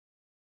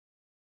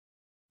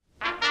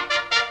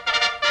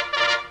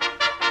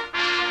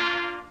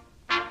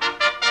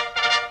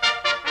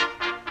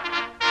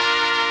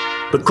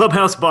The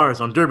clubhouse bars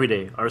on Derby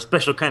Day are a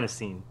special kind of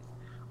scene.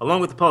 Along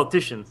with the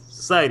politicians,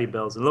 society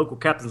belles, and local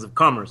captains of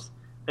commerce,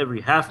 every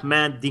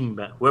half-mad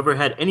dingbat, whoever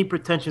had any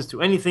pretensions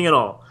to anything at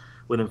all,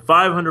 within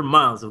 500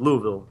 miles of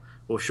Louisville,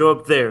 will show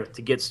up there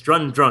to get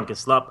strutting drunk and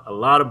slop a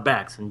lot of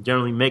backs and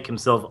generally make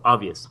himself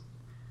obvious.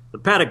 The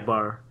Paddock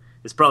Bar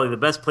is probably the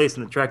best place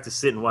in the track to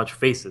sit and watch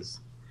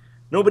faces.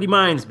 Nobody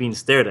minds being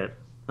stared at.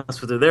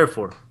 That's what they're there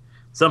for.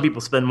 Some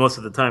people spend most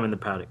of the time in the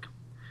paddock.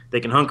 They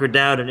can hunker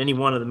down at any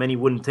one of the many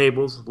wooden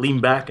tables, lean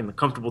back in the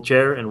comfortable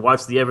chair, and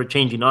watch the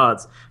ever-changing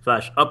odds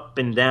flash up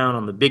and down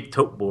on the big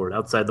tote board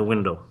outside the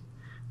window.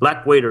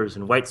 Black waiters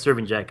in white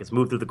serving jackets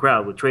move through the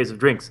crowd with trays of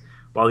drinks,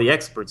 while the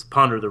experts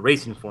ponder the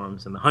racing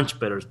forms and the hunch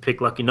bettors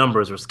pick lucky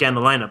numbers or scan the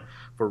lineup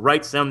for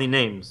right-sounding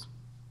names.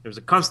 There's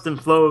a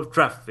constant flow of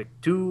traffic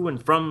to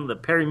and from the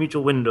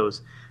pari-mutuel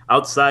windows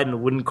outside in the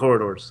wooden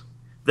corridors.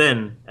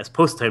 Then, as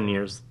post time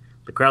nears,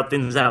 the crowd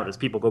thins out as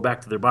people go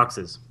back to their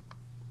boxes.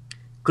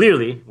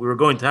 Clearly, we were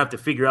going to have to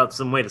figure out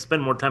some way to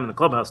spend more time in the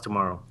clubhouse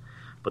tomorrow,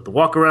 but the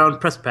walk-around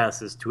press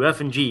passes to F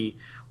and G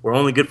were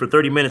only good for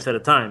 30 minutes at a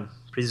time,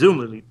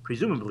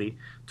 presumably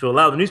to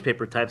allow the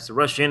newspaper types to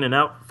rush in and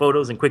out for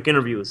photos and quick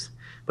interviews,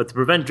 but to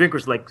prevent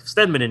drinkers like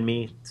Stedman and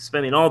me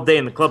spending all day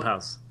in the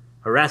clubhouse,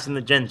 harassing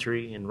the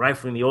gentry and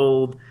rifling the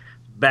old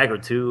bag or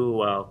two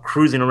while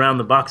cruising around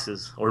the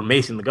boxes or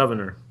macing the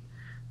governor.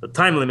 The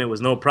time limit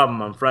was no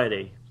problem on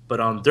Friday,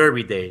 but on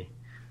Derby Day,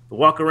 the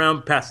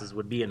walk-around passes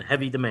would be in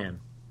heavy demand.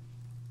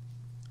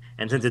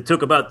 And since it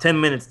took about 10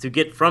 minutes to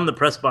get from the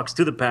press box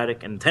to the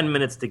paddock and 10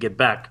 minutes to get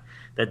back,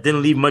 that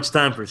didn't leave much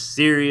time for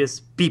serious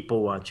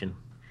people watching.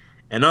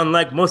 And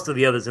unlike most of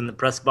the others in the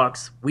press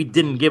box, we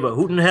didn't give a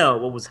hoot in hell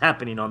what was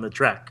happening on the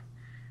track.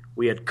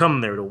 We had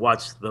come there to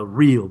watch the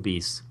real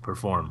beasts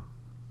perform.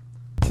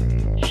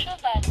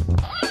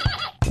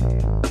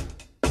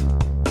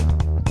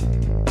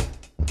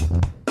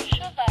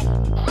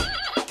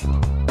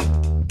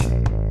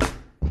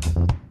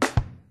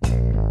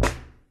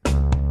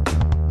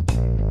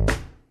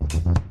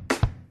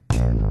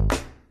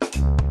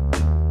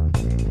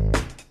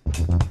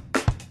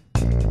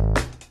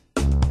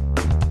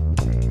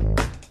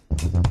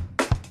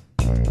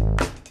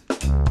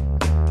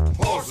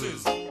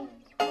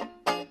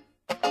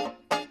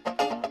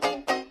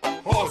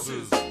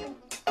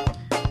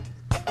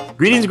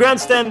 Greetings,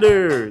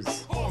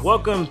 Grandstanders!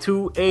 Welcome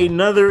to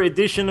another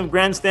edition of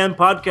Grandstand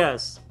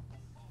Podcast.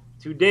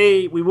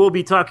 Today, we will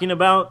be talking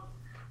about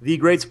the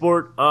great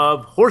sport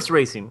of horse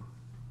racing.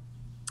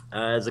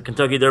 As the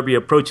Kentucky Derby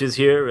approaches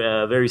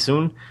here very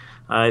soon,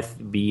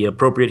 it'd be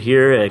appropriate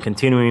here,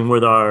 continuing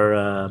with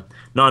our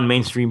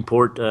non-mainstream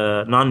sport,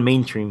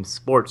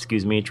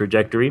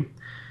 trajectory.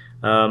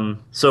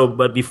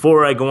 But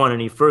before I go on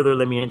any further,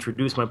 let me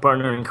introduce my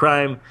partner in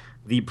crime,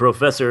 the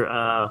Professor.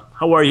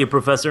 How are you,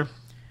 Professor?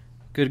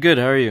 Good.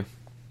 How are you?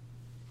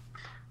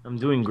 I'm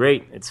doing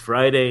great. It's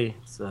Friday.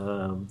 It's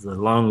a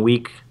long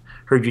week.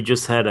 Heard you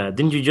just had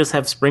didn't you just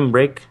have spring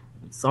break?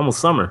 It's almost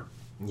summer.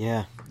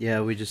 Yeah.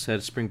 We just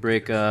had spring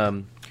break.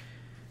 Well,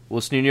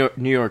 it's New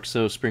York,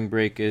 so spring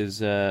break is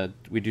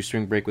we do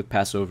spring break with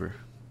Passover.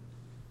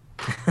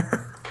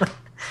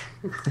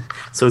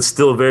 So it's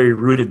still very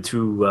rooted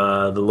to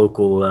the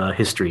local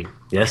history.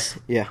 Yes.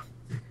 Yeah.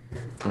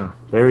 Oh,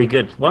 very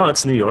good. Well,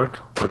 it's New York.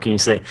 What can you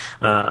say?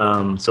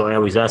 So I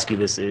always ask you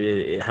this: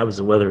 how is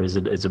the weather? Is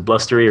it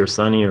blustery or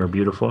sunny or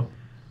beautiful?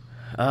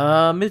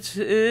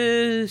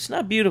 It's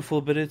not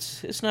beautiful, but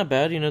it's not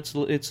bad. You know, it's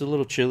a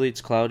little chilly. It's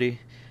cloudy.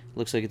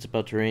 Looks like it's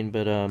about to rain,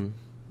 but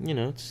you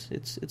know,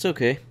 it's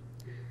okay.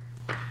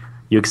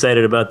 You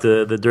excited about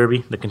the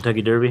Derby, the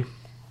Kentucky Derby?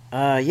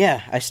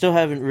 Yeah. I still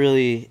haven't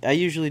really. I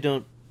usually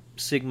don't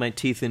sink my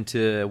teeth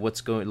into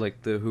what's going,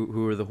 like the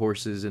who are the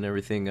horses and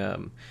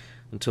everything.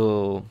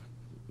 Until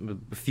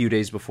a few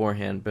days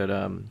beforehand, but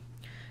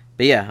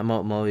yeah, I'm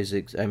always.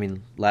 I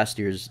mean, last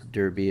year's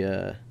Derby,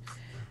 or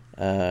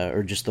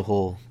just the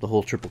whole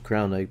Triple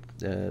Crown,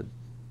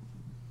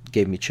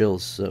 gave me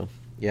chills. So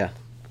yeah.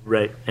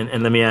 Right,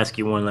 and let me ask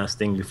you one last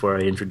thing before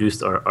I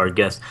introduce our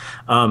guest.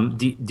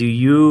 Do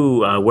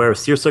you wear a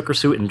seersucker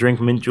suit and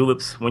drink mint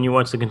juleps when you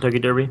watch the Kentucky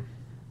Derby?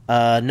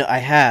 No, I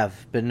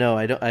have, but no,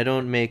 I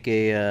don't make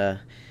a.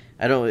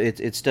 I don't.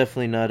 It's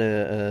definitely not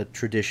a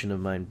tradition of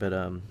mine, but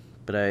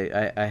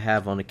I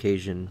have on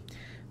occasion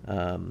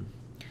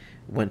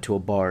went to a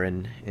bar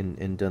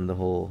and done the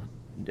whole,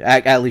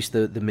 at least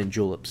the mint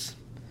juleps.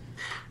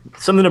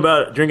 Something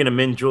about drinking a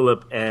mint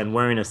julep and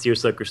wearing a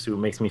seersucker suit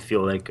makes me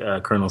feel like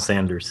Colonel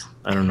Sanders.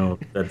 I don't know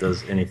if that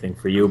does anything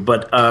for you.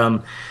 But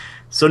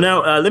so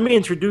now let me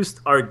introduce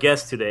our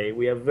guest today.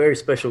 We have a very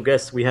special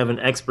guest. We have an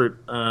expert.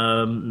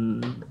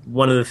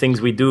 One of the things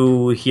we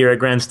do here at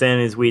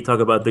Grandstand is we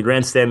talk about the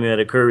grandstanding that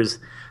occurs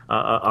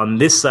on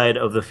this side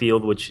of the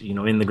field, which, you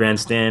know, in the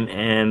grandstand,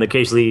 and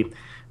occasionally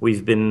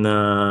we've been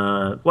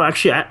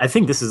I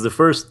think this is the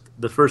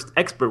first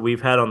expert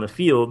we've had on the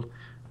field,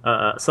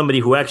 somebody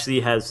who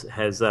actually has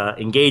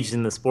engaged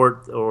in the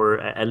sport, or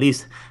at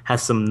least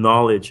has some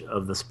knowledge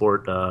of the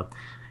sport,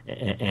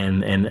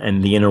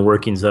 and the inner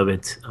workings of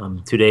it.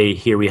 Today,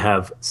 here we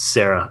have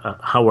Sarah.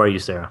 How are you,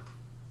 Sarah?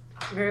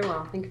 Very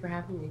well. Thank you for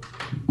having me.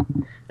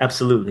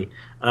 Absolutely,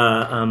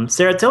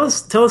 Sarah. Tell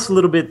us a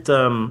little bit.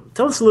 Tell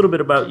us a little bit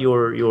about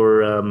your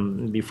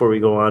before we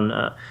go on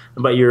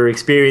about your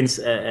experience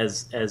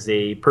as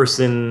a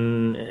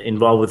person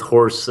involved with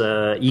horse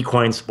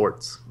equine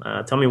sports.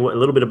 Tell me a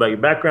little bit about your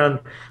background,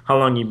 how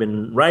long you've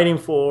been riding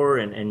for,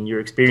 and your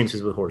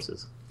experiences with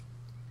horses.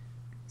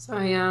 So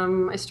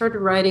I started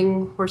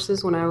riding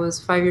horses when I was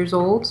 5 years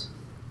old,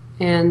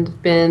 and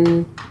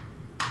been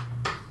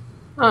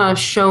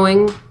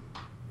showing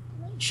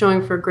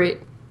for a great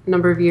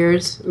number of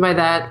years. By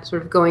that,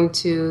 sort of going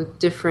to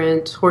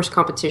different horse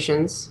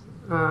competitions.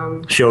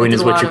 Showing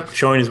is what you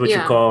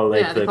call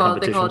like the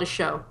competition. They call it a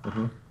show.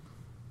 Mm-hmm.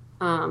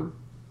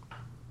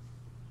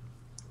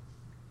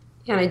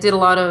 Yeah, and I did a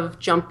lot of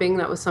jumping.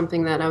 That was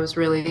something that I was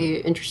really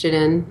interested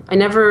in. I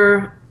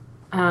never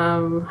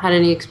had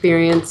any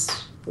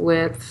experience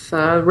with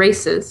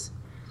races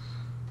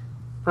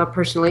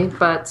personally,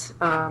 but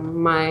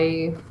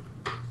my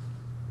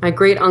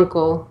great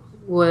uncle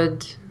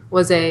was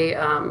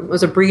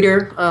a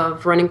breeder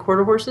of running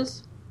quarter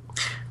horses.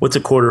 What's a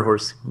quarter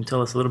horse? Can you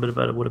tell us a little bit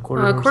about it? What a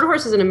quarter horse? Quarter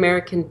horse is an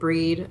American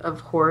breed of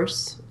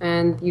horse,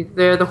 and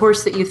they're the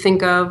horse that you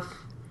think of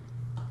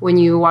when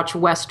you watch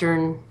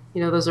Western.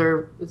 You know, it's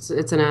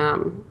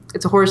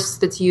a horse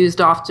that's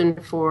used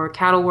often for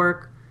cattle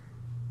work,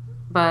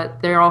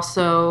 but there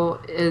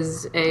also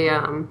is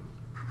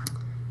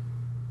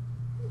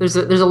there's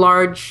a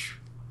large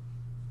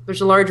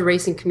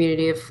racing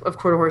community of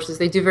quarter horses.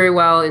 They do very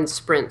well in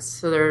sprints,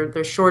 so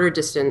they're shorter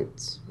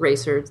distance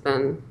racers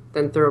than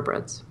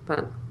thoroughbreds.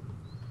 But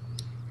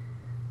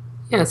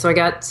yeah, so I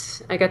got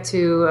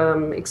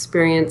to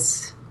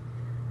experience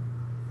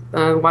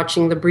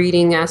watching the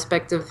breeding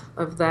aspect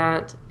of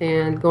that,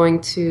 and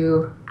going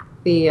to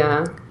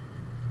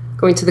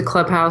the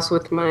clubhouse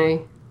with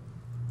my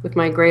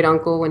great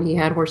uncle when he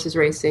had horses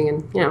racing,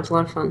 and yeah, it was a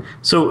lot of fun.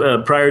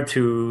 So prior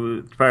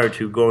to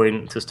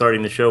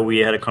starting the show, we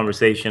had a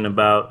conversation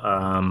about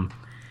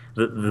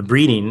the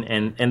breeding,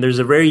 and there's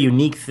a very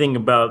unique thing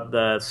about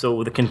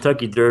the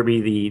Kentucky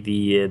Derby,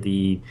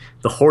 the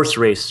horse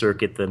race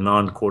circuit, the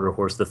non-quarter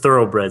horse, the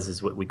thoroughbreds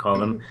is what we call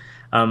them.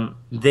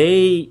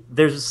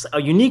 There's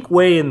a unique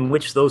way in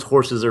which those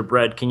horses are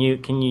bred.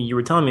 You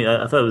were telling me,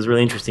 I thought it was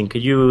really interesting.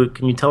 Can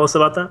you tell us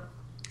about that?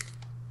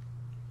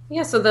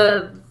 Yeah, so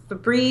the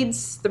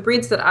breeds that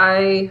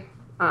a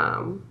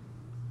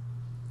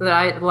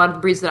lot of the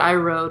breeds that I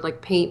rode,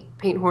 like paint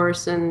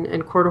horse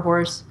and quarter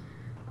horse,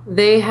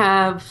 they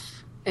have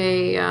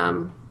a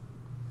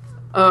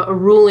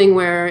ruling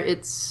where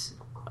it's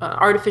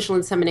artificial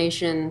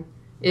insemination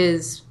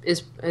is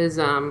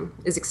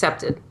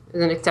accepted,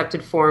 is an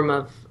accepted form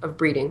of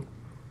breeding,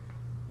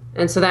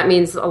 and so that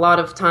means a lot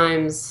of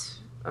times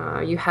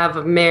you have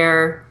a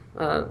mare,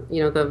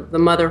 the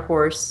mother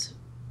horse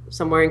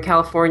somewhere in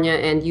California,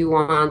 and you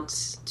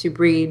want to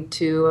breed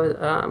to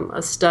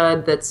a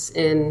stud that's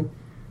in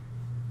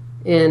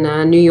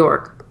New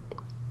York.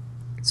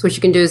 So what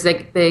you can do is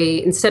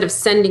they instead of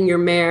sending your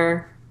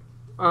mare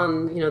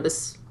on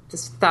this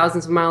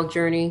thousands of mile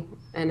journey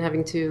and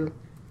having to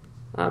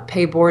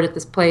pay board at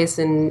this place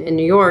in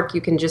New York,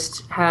 you can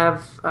just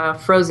have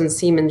frozen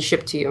semen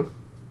shipped to you.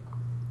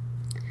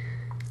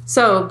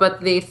 So,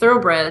 but the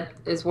thoroughbred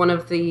is one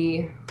of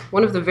the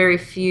very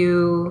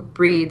few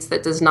breeds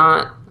that does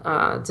not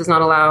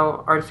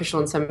allow artificial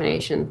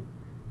insemination.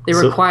 They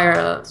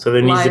require so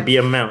there needs to be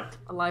a mount,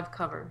 a live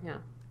cover. Yeah,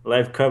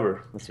 live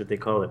cover. That's what they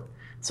call it.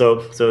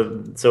 So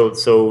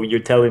you're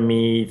telling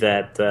me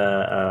that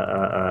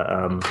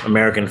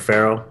American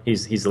Pharoah,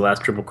 he's the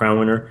last Triple Crown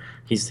winner.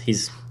 He's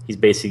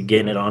basically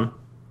getting it on.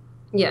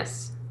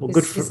 Yes. Well,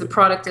 he's the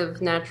product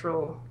of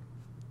natural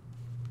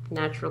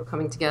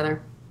coming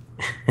together.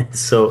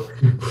 So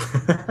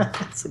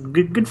it's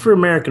good for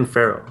American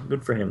Pharoah.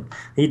 Good for him.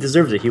 He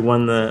deserves it. He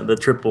won the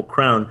Triple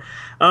Crown.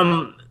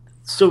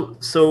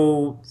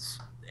 So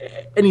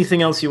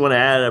anything else you want to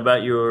add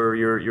about your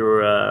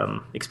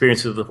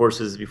experience with the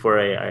horses before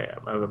I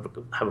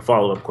have a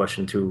follow-up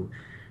question to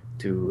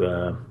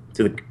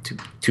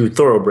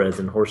thoroughbreds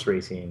and horse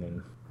racing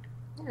and.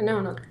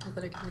 No, not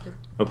that I can do.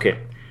 Okay,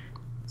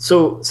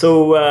 so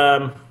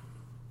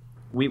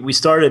we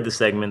started the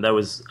segment that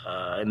was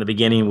in the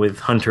beginning with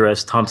Hunter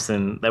S.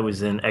 Thompson. That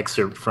was an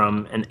excerpt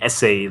from an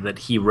essay that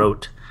he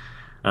wrote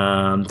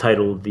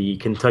titled "The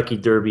Kentucky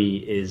Derby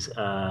is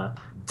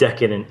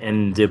Decadent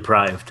and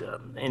Deprived."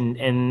 And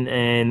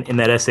in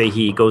that essay,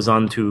 he goes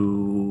on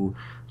to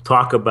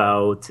talk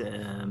about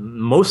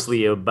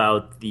mostly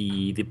about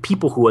the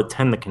people who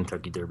attend the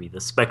Kentucky Derby,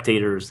 the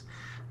spectators.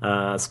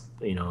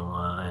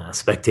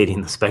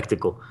 Spectating the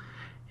spectacle,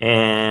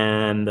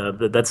 and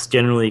that's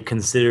generally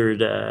considered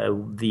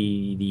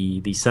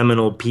the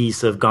seminal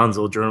piece of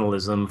gonzo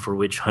journalism for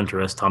which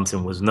Hunter S.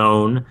 Thompson was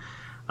known.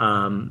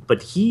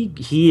 But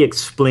he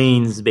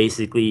explains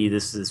basically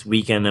this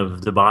weekend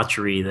of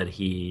debauchery that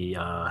he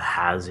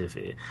has.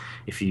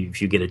 If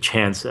you get a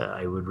chance,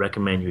 I would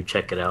recommend you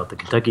check it out. The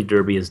Kentucky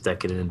Derby is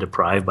Decadent and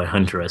Deprived by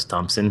Hunter S.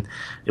 Thompson.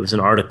 It was an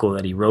article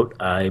that he wrote,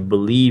 I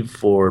believe,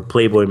 for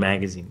Playboy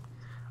magazine.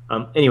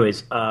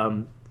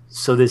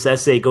 So this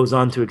essay goes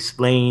on to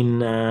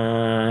explain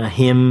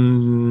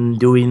him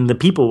doing the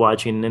people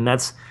watching, and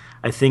that's,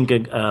 I think,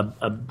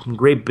 a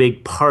great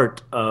big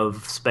part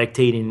of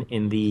spectating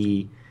in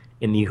the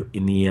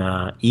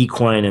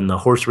equine and the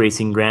horse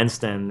racing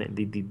grandstand.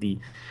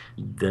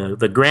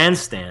 The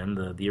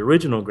grandstand, the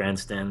original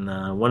grandstand,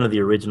 one of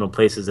the original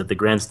places at the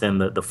grandstand,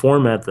 the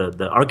format,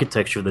 the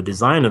architecture, the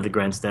design of the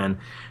grandstand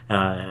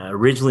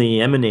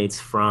originally emanates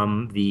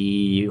from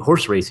the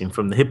horse racing,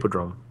 from the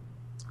hippodrome.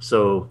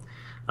 So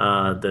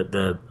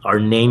our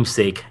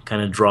namesake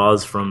kind of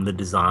draws from the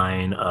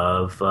design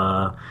of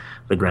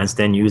the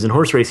grandstand used in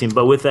horse racing.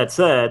 But with that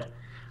said,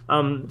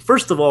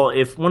 first of all,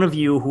 if one of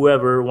you,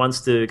 whoever,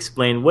 wants to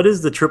explain what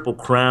is the Triple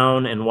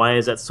Crown and why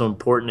is that so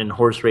important in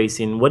horse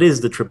racing, what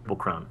is the Triple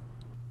Crown?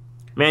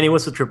 Manny,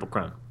 what's the Triple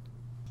Crown?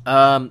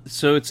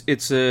 So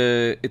it's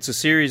a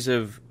series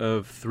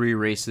of 3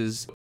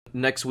 races.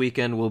 Next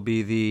weekend will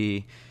be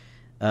the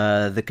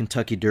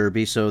Kentucky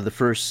Derby. So the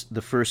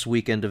first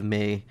weekend of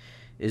May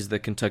is the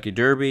Kentucky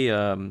Derby.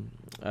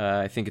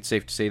 I think it's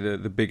safe to say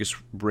the biggest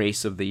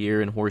race of the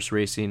year in horse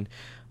racing,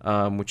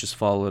 which is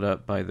followed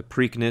up by the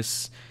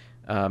Preakness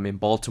in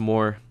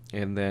Baltimore,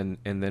 and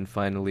then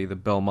finally the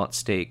Belmont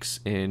Stakes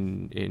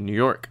in New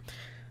York.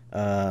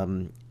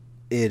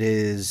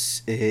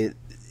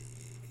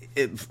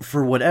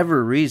 For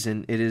whatever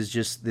reason, it is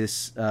just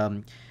this,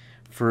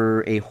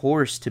 for a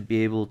horse to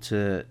be able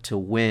to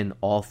win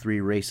all 3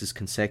 races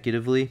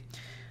consecutively,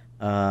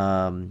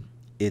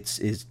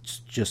 it's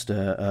just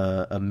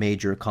a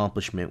major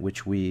accomplishment,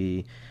 which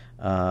we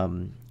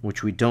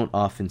don't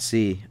often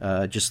see.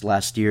 Just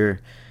last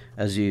year,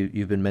 as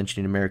you've been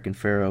mentioning, American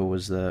Pharoah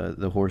was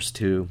the horse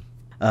to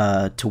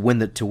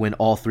win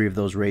all 3 of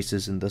those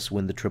races and thus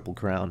win the Triple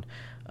Crown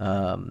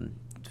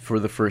for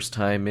the first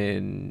time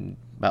in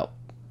about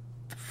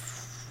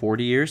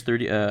 40 years.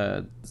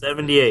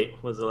 78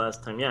 was the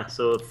last time. Yeah,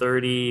 so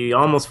 30,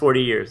 almost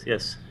 40 years.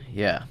 Yes.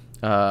 Yeah.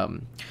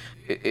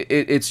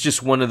 It's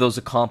just one of those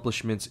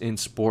accomplishments in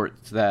sport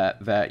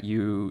that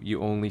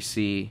you only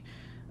see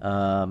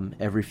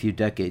every few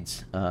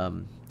decades.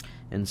 And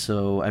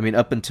so, I mean,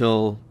 up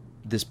until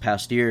this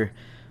past year,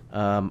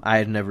 I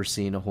had never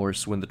seen a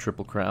horse win the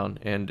Triple Crown,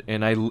 and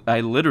I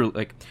literally,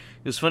 like,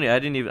 it was funny.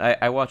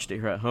 I watched it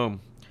here at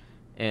home,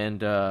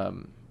 and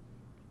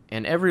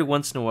every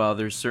once in a while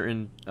there's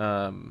certain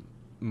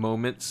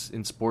moments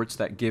in sports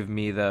that give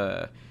me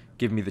the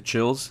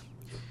chills,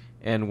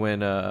 and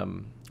when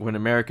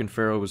American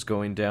Pharoah was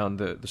going down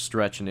the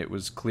stretch and it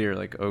was clear,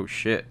 like, oh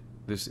shit,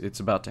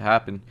 it's about to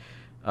happen,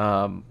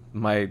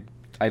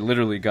 I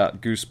literally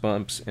got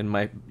goosebumps, and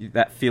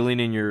that feeling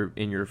in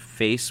your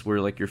face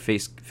where, like, your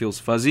face feels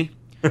fuzzy.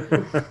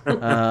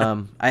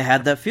 I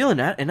had that feeling,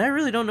 and I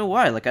really don't know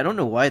why. Like, I don't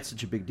know why it's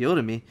such a big deal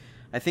to me.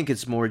 I think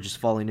it's more just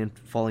falling in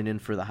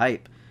for the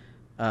hype.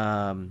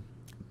 But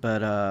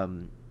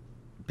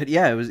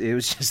yeah, it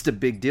was just a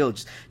big deal.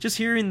 Just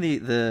hearing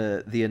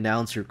the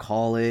announcer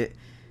call it,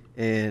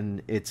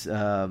 and it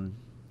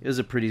was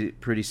a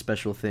pretty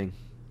special thing.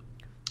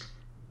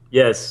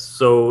 Yes,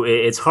 so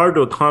it's hard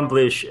to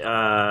accomplish.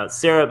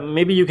 Sarah,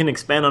 maybe you can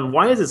expand on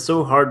why is it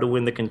so hard to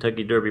win the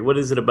Kentucky Derby? What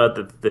is it about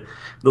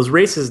those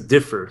races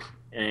differ,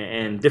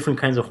 and different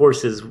kinds of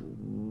horses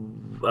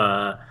win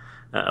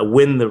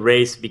the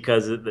race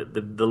because of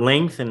the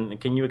length?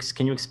 And can you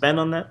expand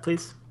on that,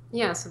 please?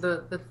 Yeah, so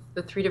the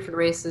 3 different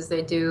races,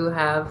 they do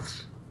have,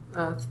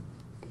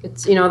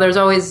 it's, there's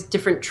always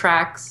different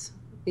tracks.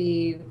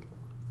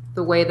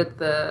 The way that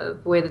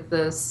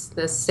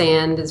the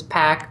sand is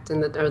packed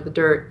and or the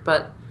dirt,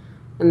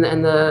 and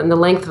the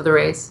length of the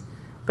race.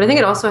 But I think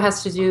it also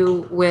has to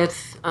do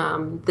with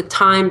the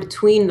time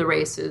between the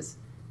races.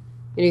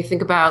 You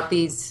think about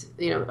these,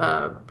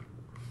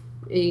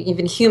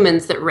 even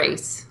humans that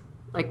race,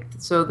 like,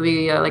 so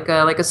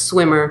like a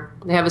swimmer,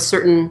 they have a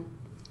certain,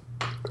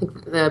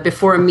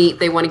 before a meet,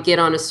 they want to get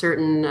on a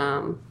certain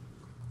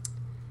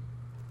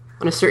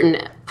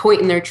point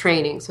in their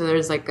training. So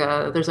there's like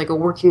a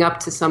working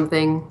up to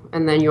something,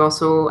 and then you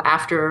also,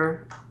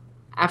 after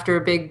a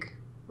big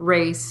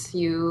race,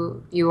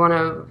 you want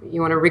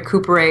to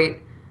recuperate,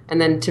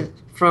 and then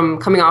from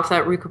coming off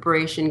that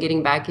recuperation,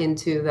 getting back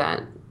into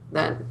that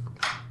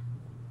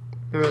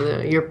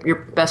or your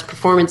best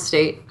performance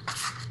state.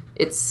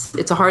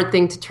 It's a hard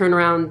thing to turn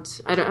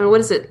around. I don't know, what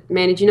is it,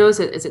 Manny? Do you know, is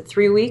it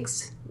 3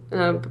 weeks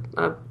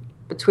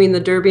between the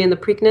Derby and the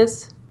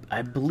Preakness?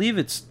 I believe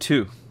it's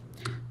 2.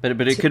 But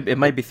it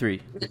might be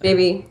 3.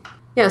 Maybe,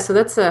 yeah. So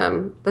that's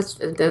a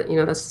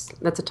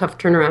tough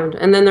turnaround.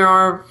 And then there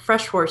are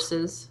fresh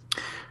horses.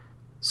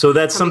 So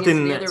that's coming into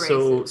something the that other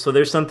races. so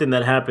there's something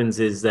that happens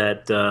is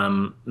that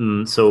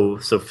so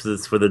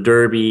for the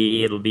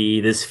Derby it'll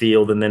be this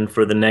field, and then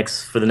for the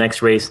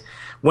next race,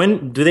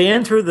 when do they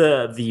enter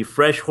the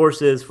fresh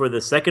horses for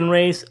the second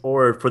race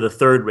or for the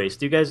third race?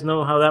 Do you guys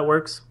know how that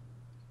works?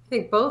 I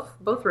think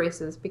both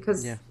races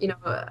because Yeah.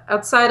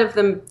 outside of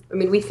them, I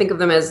mean, we think of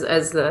them as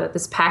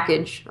this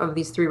package of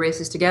these three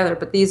races together,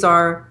 but these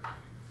are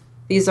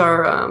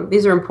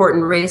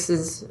important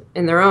races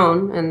in their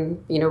own, and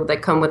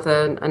that come with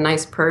a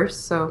nice purse.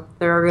 So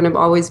there are going to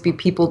always be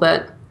people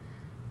that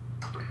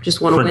just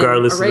want to win a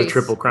Regardless of the race.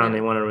 Triple Crown, Yeah.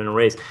 they want to win a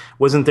race.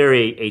 Wasn't there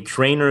a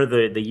trainer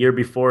the year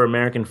before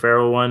American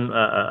Pharoah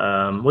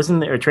won?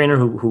 Wasn't there a trainer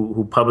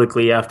who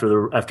publicly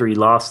after he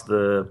lost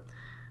the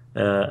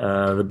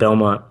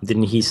Belmont,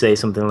 didn't he say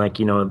something like,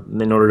 in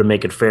order to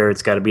make it fair,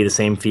 it's got to be the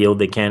same field.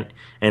 They can't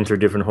enter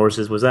different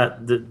horses. Was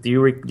that? Do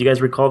you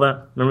guys recall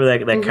that?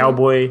 Remember that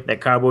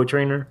cowboy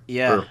trainer?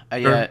 Yeah,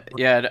 Or-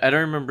 yeah. I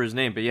don't remember his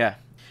name, but yeah,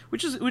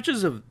 which is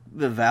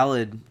the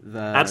valid.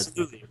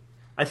 Absolutely.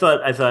 I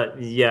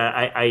thought,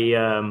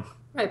 yeah,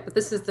 Right, but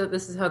this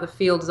is how the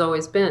field has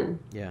always been.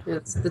 Yeah.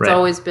 It's Right.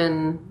 always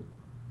been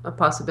a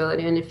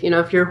possibility, and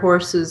if your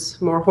horse is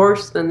more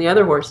horse than the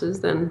other horses,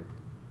 then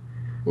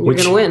you're going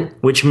to win.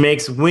 Which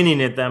makes winning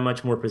it that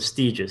much more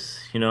prestigious,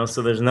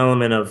 So there's an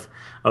element of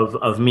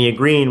me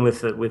agreeing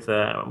with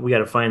we got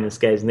to find this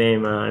guy's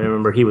name. I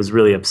remember he was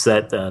really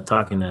upset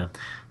talking to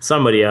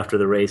somebody after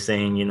the race,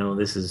 saying,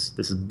 this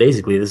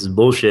is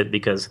bullshit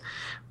because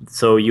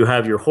so you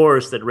have your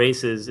horse that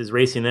is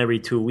racing every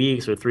 2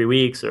 weeks or 3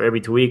 weeks or every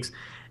 2 weeks.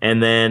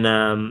 And then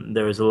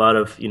there's a lot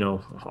of,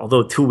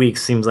 although 2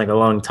 weeks seems like a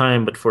long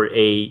time, but for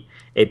a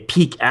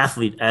peak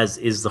athlete as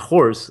is the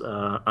horse,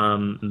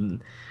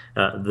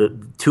 the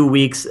 2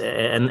 weeks,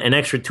 an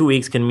extra 2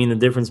 weeks can mean the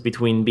difference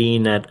between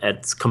being at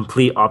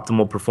complete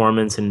optimal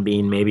performance and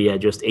being maybe at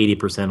just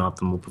 80%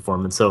 optimal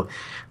performance. So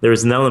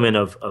there's an element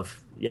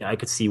of yeah, I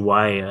could see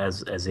why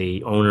as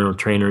a owner or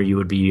trainer you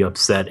would be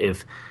upset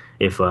if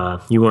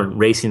you weren't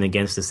racing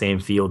against the same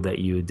field that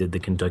you did the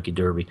Kentucky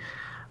Derby.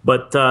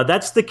 But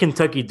that's the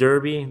Kentucky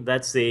Derby.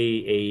 That's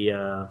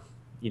a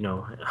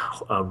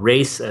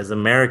race as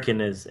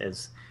American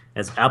as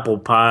apple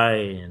pie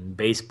and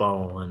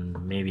baseball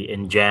and maybe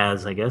in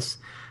jazz, I guess.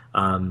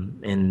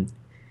 And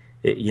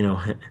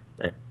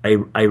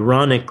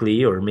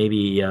ironically or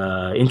maybe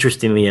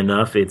interestingly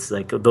enough, it's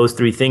like those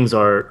three things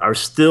are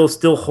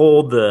still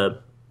hold the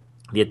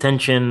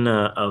attention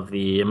of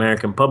the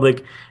American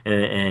public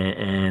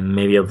and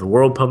maybe of the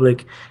world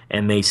public,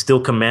 and they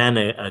still command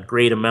a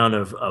great amount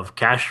of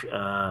cash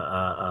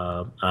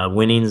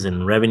winnings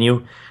and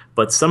revenue.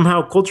 But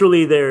somehow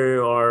culturally, they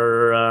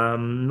are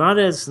not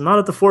at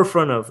the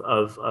forefront of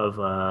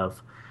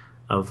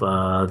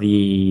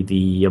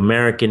the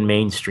American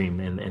mainstream,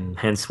 and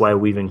hence why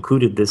we've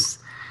included this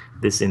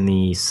in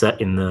the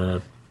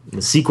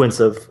sequence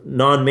of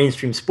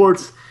non-mainstream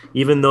sports.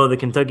 Even though the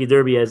Kentucky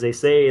Derby, as they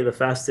say, the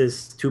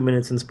fastest 2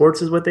 minutes in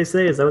sports is what they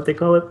say. Is that what they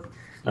call it?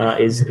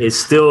 Is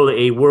still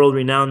a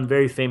world-renowned,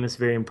 very famous,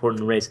 very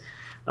important race.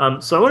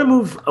 So I want to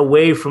move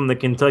away from the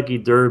Kentucky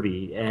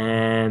Derby,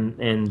 and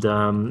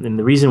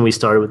the reason we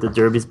started with the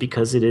Derby is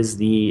because it is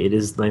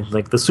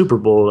like the Super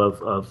Bowl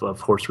of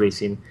horse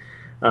racing.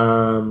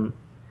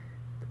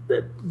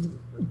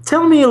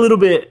 Tell me a little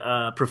bit,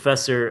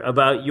 Professor,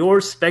 about your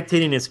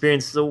spectating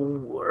experience.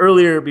 So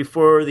earlier,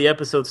 before the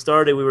episode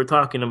started, we were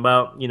talking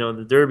about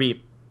the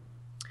Derby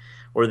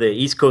or the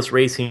East Coast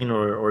racing,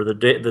 or the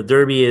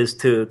Derby is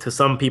to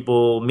some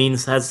people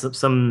has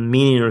some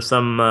meaning or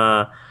some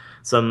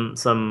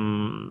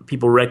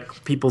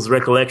people's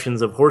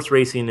recollections of horse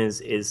racing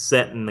is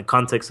set in the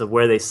context of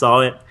where they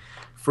saw it.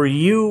 For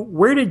you,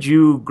 where did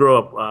you grow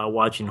up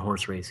watching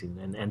horse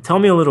racing? And tell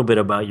me a little bit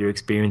about your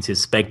experiences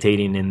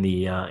spectating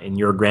in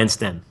your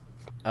grandstand.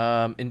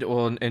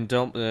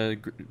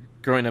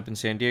 Growing up in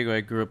San Diego, I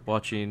grew up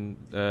watching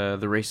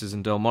the races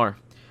in Del Mar,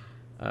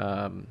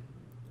 and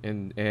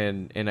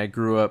I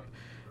grew up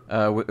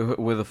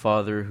with a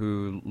father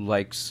who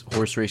likes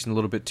horse racing a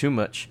little bit too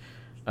much,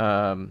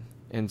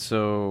 and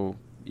so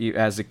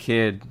as a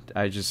kid,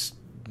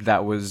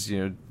 that was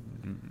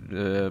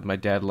my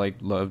dad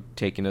loved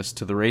taking us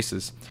to the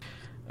races,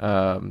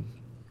 and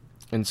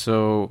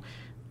so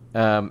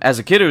as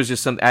a kid it was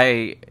just something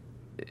I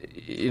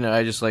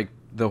just liked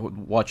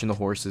watching the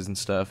horses and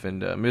stuff,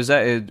 and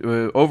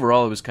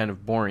overall it was kind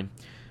of boring.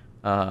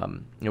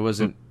 It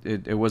wasn't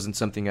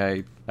something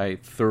I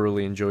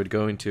thoroughly enjoyed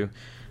going to,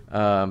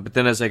 but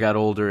then as I got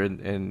older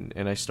and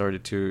I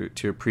started to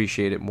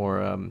appreciate it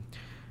more,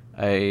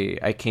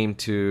 I came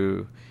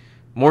to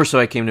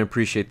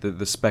appreciate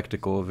the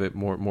spectacle of it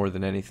more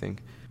than anything.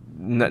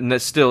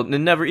 Still,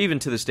 never, even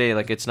to this day,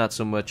 like it's not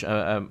so much.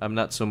 I'm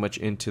not so much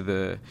into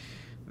the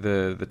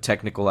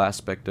technical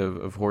aspect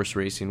of horse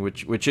racing,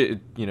 which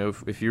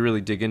if you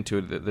really dig into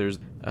it, there's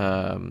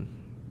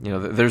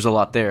there's a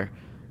lot there.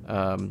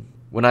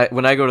 When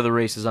I go to the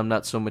races, I'm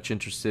not so much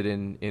interested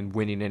in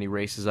winning any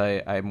races.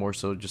 I more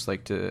so just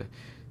like to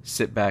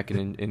sit back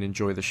and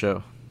enjoy the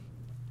show.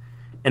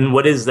 And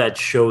what is that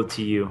show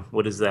to you?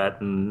 What is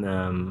that?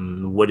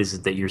 What is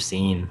it that you're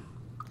seeing?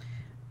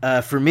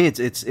 For me, it's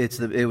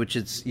which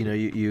it's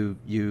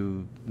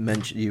you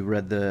mentioned you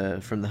read the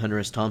from the Hunter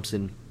S.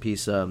 Thompson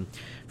piece.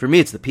 For me,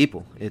 it's the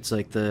people. It's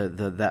like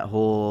the that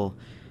whole.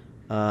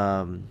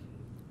 I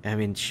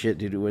mean, shit,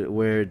 dude.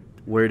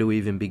 Where do we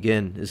even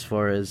begin as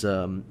far as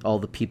all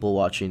the people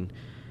watching?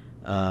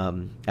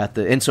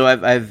 And so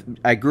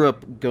I grew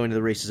up going to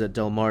the races at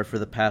Del Mar for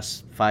the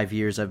past 5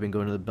 years. I've been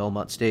going to the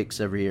Belmont Stakes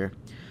every year.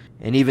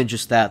 And even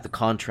just that, the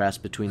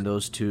contrast between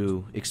those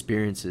two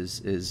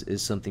experiences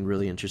is something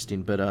really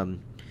interesting. But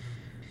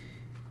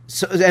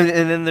so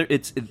and then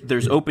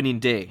there's opening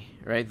day,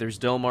 right? There's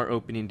Del Mar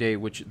opening day,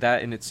 which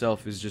that in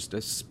itself is just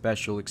a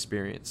special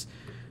experience.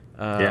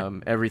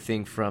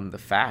 Everything from the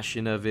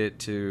fashion of it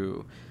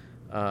to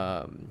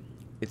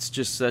it's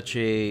just such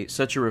a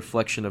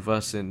reflection of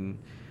us and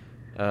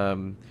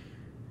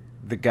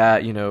the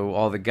guy,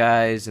 all the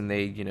guys, and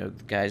they, the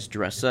guys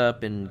dress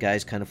up and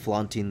guys kind of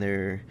flaunting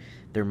their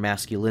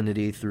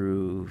masculinity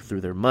through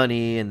their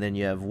money, and then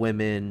you have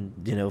women,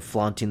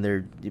 flaunting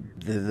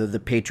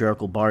the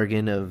patriarchal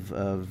bargain of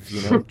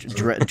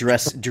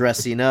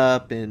dressing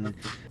up, and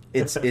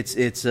it's and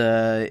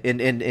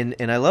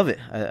I love it.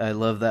 I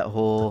love that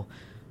whole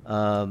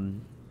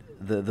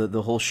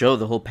the whole show,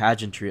 the whole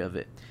pageantry of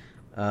it.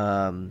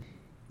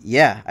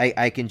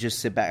 I can just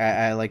sit back.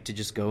 I like to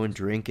just go and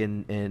drink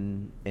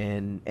and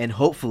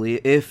hopefully,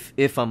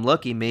 if I'm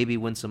lucky, maybe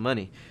win some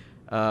money.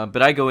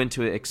 But I go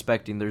into it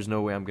expecting there's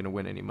no way I'm going to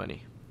win any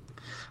money.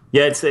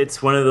 Yeah,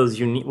 it's one of those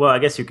unique. Well, I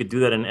guess you could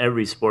do that in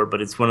every sport,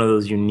 but it's one of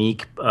those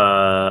unique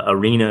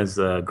arenas,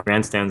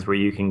 grandstands, where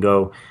you can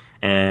go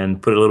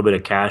and put a little bit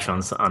of cash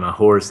on a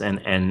horse,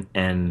 and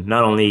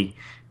not only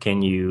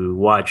can you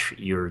watch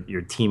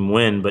your team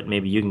win, but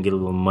maybe you can get a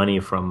little money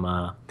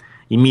from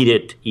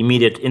immediate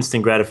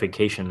instant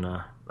gratification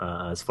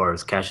as far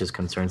as cash is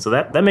concerned. So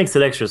that makes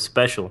it extra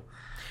special.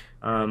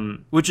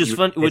 Which is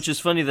fun. Which is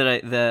funny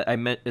that I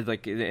meant,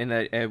 like, and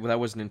that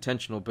wasn't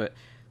intentional, but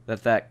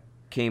that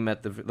came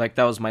at that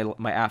was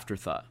my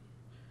afterthought.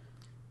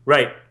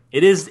 Right.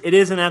 It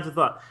is an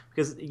afterthought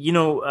because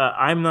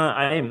I'm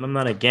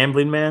not a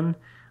gambling man.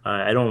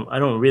 I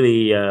don't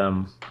really.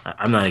 I'm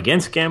not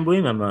against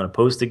gambling. I'm not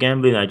opposed to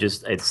gambling.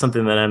 It's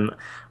something that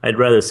I'd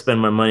rather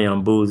spend my money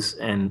on booze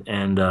and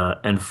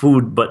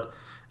food,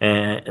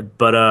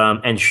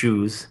 and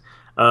shoes.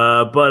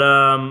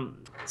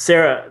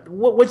 Sarah,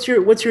 what's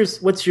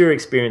your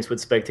experience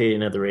with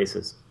spectating at the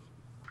races?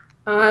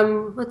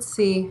 Let's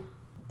see.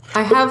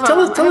 I have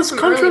tell us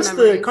contrast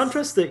the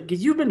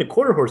because you've been to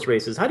quarter horse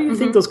races. How do you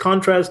think those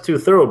contrast to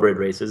thoroughbred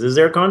races? Is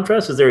there a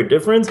contrast? Is there a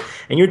difference?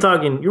 And you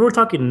were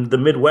talking the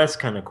Midwest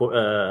kind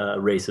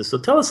of races. So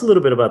tell us a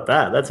little bit about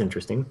that. That's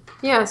interesting.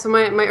 Yeah. So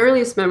my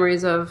earliest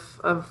memories of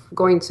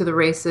going to the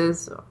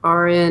races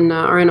are in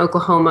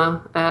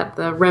Oklahoma at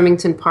the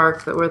Remington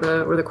Park, where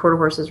the quarter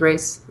horses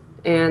race,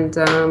 and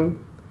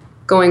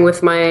going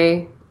with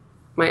my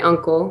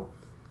uncle,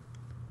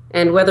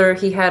 and whether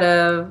he had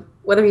a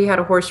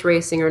horse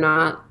racing or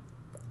not,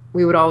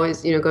 we would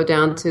always, go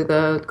down to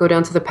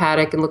the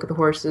paddock and look at the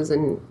horses.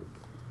 And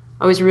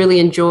I always really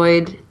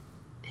enjoyed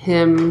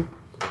him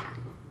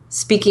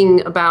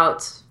speaking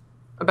about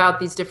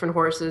these different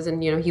horses.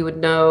 And he would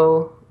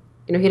know,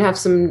 he'd have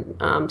some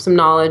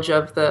knowledge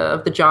of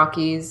the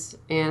jockeys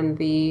and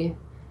the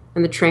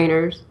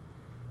trainers.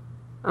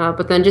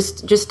 But then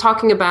just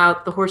talking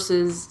about the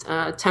horse's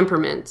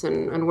temperament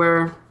and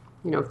where,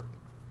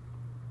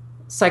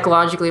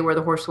 psychologically where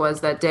the horse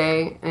was that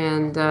day,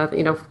 and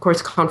of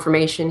course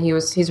conformation.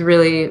 He's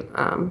really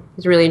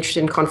interested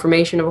in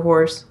conformation of a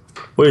horse.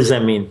 What does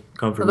that mean?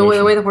 Conformation.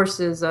 The way the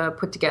horse is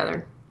put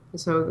together.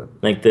 So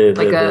like the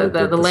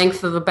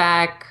length of the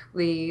back,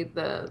 the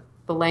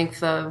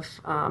length of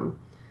the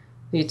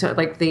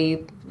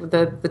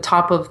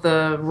top of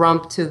the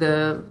rump to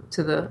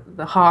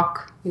the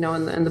hock, and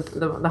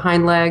the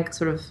hind leg,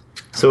 sort of.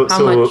 So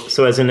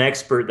as an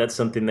expert, that's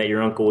something that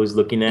your uncle was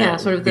looking at. Yeah,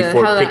 sort of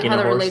before how picking that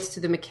a horse? relates to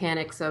the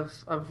mechanics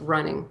of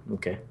running.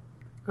 Okay.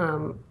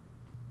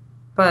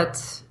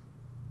 But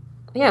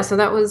yeah, so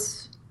that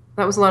was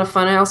a lot of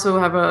fun. I also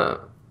have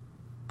a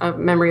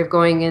memory of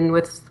going in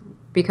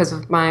because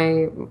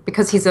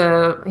he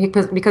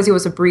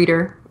was a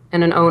breeder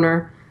and an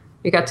owner.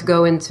 We got to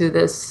go into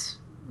this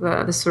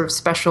sort of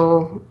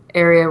special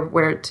area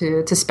where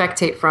to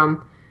spectate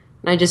from,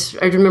 and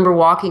I remember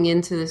walking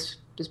into this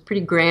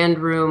pretty grand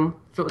room.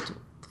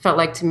 Felt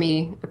like to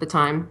me at the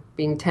time,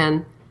 being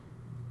 10,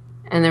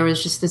 and there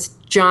was just this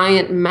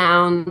giant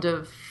mound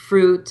of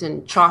fruit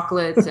and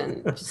chocolates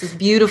and just this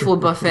beautiful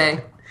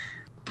buffet.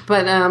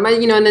 But and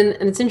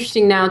it's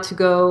interesting now to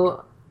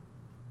go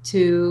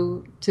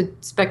to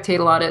spectate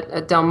a lot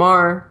at Del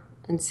Mar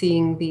and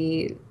seeing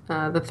the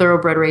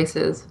thoroughbred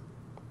races.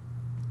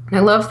 And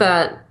I love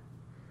that.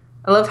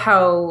 I love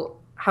how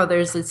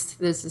there's a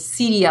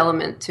seedy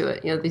element to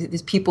it.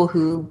 These people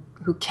who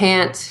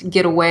can't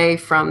get away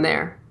from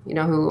there,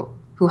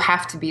 who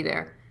have to be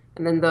there,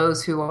 and then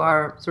those who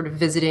are sort of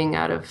visiting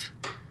out of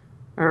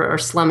or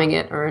slumming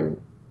it, or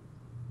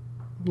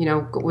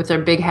with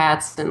their big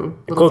hats and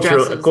A little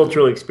cultural dresses. a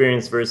cultural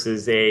experience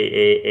versus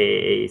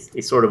a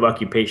sort of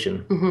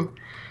occupation.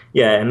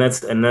 Yeah, and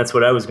that's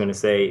what I was going to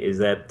say is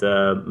that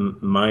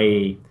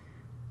my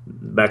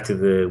back to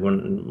the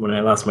when I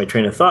lost my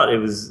train of thought, it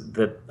was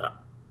that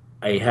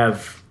I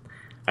have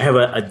I have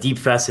a deep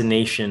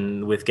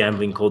fascination with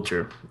gambling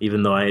culture,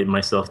 even though I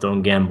myself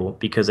don't gamble,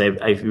 because I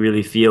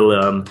really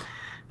feel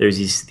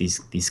there's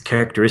these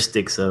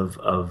characteristics of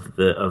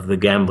the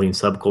gambling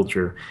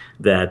subculture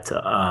that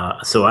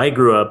so I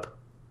grew up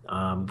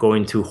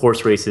going to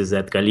horse races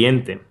at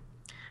Caliente,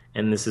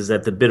 and this is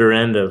at the bitter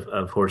end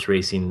of horse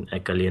racing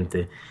at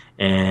Caliente.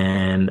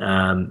 And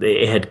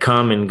it had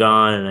come and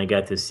gone, and I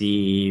got to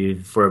see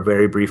for a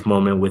very brief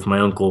moment with my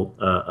uncle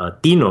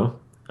Tino.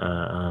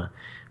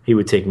 He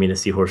would take me to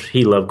see horse.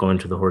 He loved going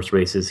to the horse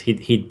races.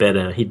 He'd bet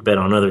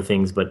on other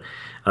things, but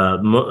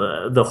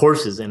the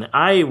horses. And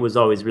I was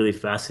always really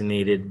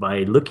fascinated by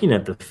looking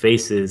at the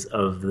faces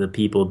of the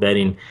people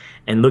betting,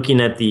 and looking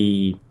at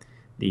the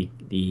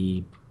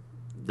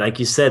like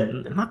you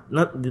said,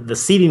 not the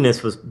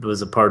seediness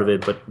was a part of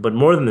it, but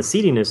more than the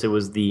seediness, it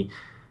was the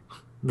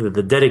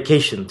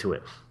dedication to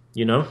it.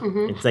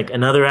 It's like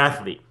another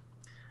athlete,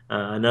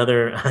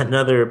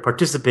 another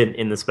participant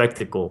in the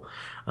spectacle.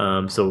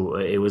 So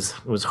it was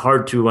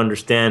hard to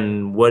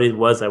understand what it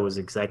was I was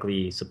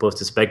exactly supposed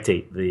to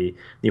spectate, the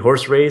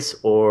horse race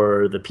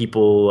or the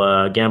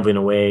people gambling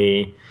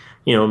away,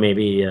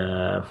 maybe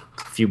a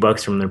few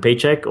bucks from their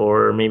paycheck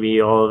or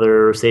maybe all of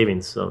their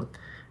savings. So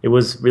it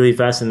was really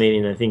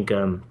fascinating. I think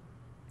for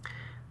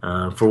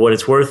what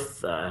it's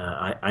worth,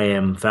 I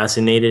am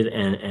fascinated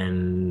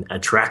and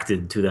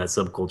attracted to that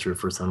subculture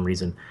for some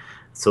reason.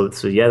 So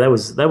yeah, that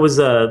was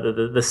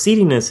the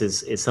seediness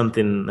is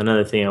something.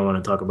 Another thing I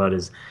want to talk about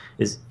is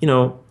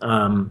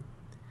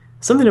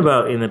something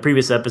about in the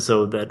previous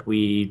episode that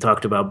we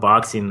talked about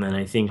boxing that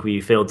I think we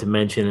failed to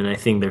mention, and I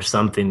think there's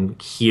something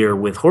here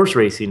with horse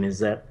racing is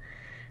that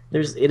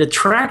it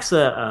attracts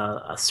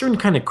a certain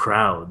kind of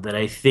crowd that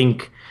I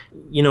think,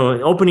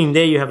 opening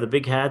day you have the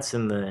big hats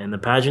and the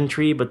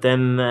pageantry, but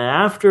then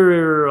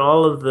after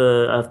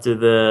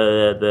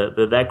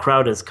that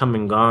crowd has come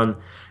and gone,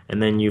 and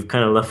then you've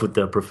kind of left with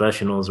the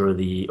professionals or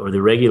the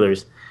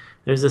regulars.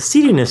 There's a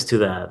seediness to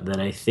that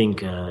I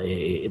think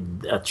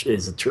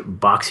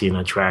boxing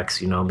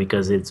attracts,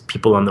 because it's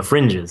people on the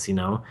fringes,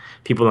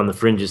 People on the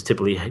fringes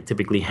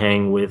typically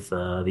hang with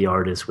the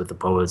artists, with the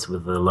poets,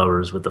 with the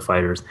lovers, with the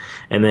fighters.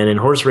 And then in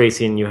horse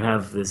racing, you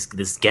have this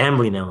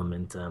gambling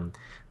element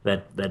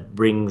that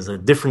brings a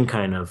different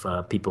kind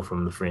of people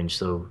from the fringe.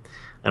 So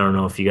I don't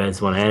know if you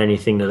guys want to add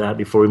anything to that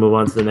before we move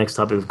on to the next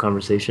topic of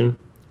conversation.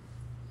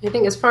 I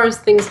think as far as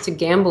things to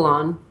gamble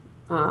on,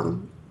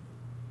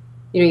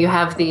 you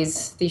have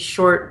these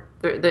short,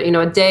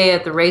 a day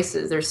at the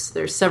races.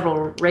 There's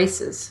several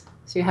races,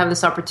 so you have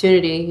this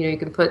opportunity. You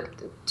can put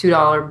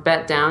 $2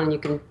 bet down, and you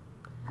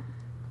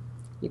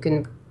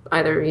can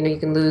either you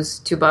can lose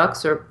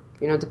 $2 or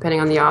depending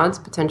on the odds,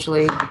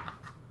 potentially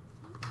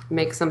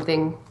make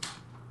something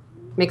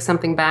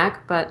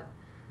back. But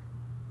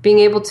being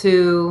able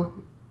to,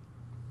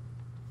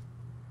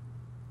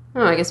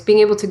 I guess being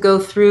able to go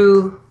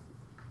through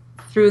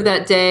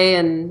that day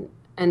and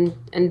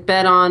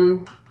bet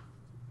on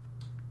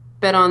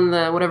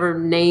the whatever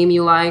name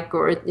you like,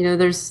 or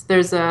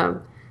there's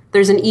an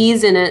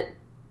ease in it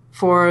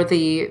for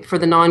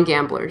the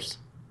non-gamblers.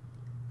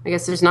 I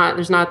guess there's not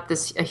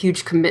a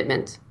huge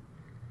commitment.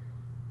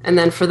 And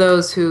then for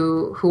those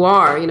who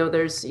are,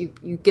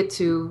 you get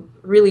to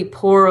really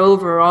pour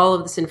over all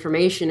of this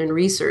information and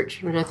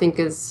research, which I think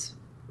is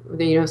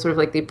sort of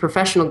like the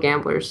professional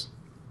gamblers,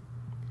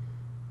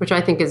 which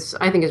I think is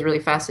really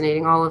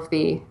fascinating. All of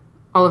the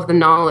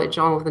knowledge,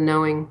 all of the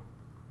knowing.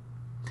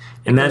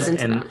 And that's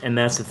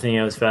the thing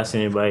I was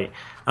fascinated by.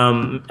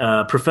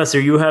 Professor,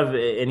 you have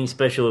any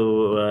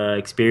special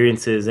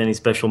experiences, any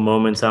special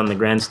moments on the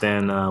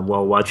grandstand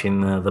while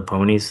watching the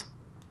ponies?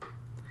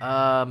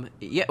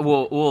 Yeah.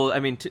 Well. I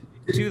mean,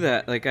 to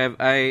that, like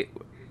I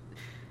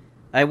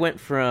went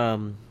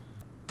from,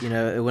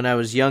 when I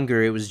was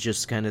younger, it was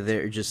just kind of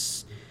there,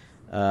 just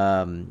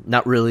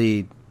not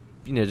really.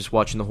 Just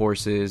watching the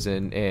horses,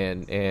 and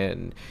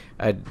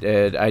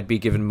I'd be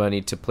given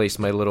money to place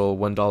my little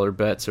 $1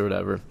 bets or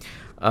whatever,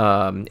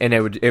 and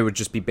it would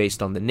just be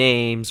based on the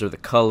names or the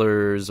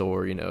colors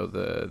or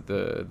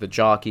the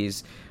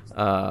jockeys,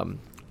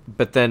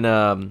 but then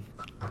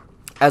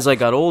as I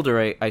got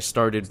older, I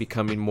started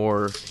becoming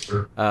more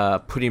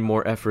putting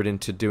more effort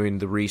into doing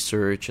the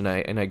research, and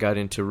I got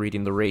into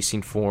reading the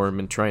racing form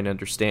and trying to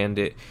understand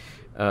it,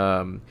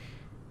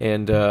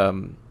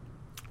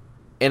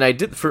 and I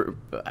did for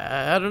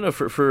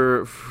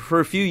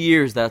a few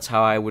years. That's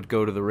how I would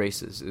go to the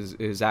races.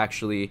 Is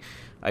actually,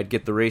 I'd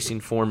get the racing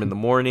form in the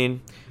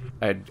morning.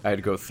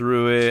 I'd go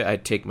through it.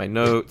 I'd take my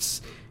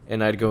notes,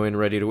 and I'd go in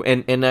ready to.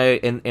 And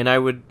I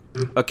would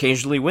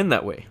occasionally win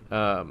that way.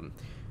 The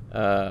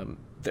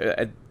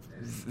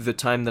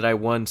time that I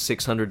won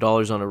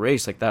 $600 on a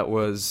race, like that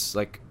was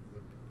like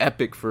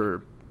epic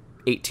for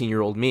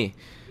 18-year-old me.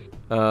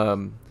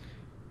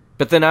 But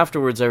but then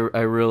afterwards,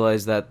 I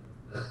realized that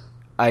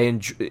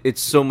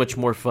it's so much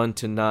more fun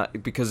to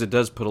not, because it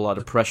does put a lot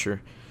of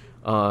pressure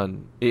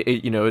on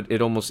it.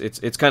 It almost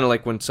it's kind of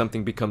like when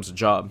something becomes a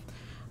job.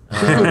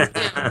 And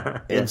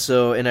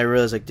I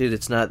realized, like, dude,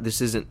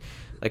 this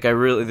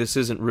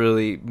isn't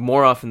really,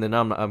 more often than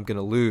not, I'm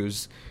gonna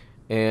lose.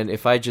 And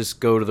if I just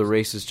go to the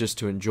races just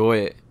to enjoy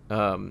it,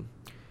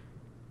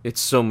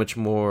 it's so much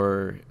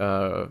more,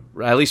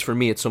 at least for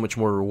me, it's so much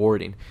more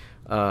rewarding.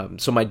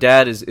 So my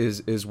dad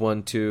is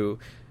one to,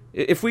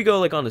 if we go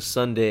like on a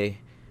Sunday,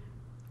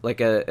 like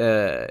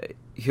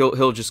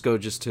he'll just go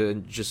just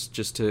to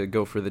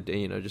go for the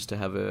day, just to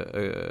have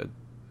a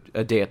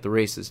day at the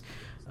races.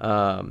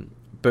 But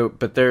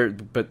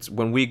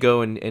when we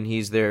go and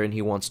he's there and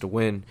he wants to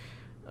win,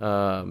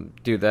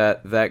 dude,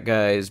 that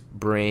guy's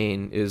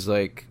brain is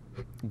like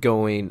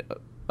going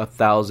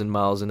 1,000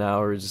 miles an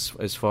hour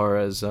as far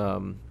as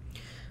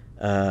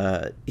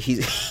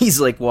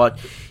he's like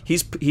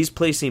he's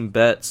placing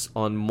bets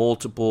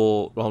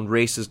on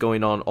races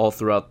going on all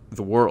throughout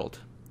the world.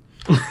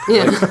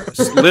 Yeah.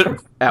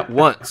 Like, at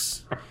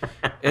once.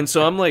 And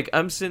so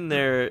I'm sitting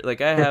there,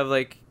 like, I have,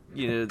 like,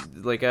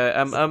 like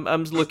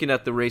I'm looking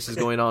at the races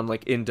going on,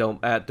 like,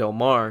 at Del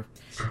Mar,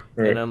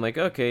 right. And I'm like,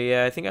 okay,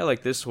 yeah, I think I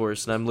like this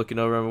horse, and I'm looking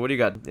over, what do you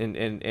got?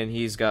 And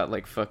he's got,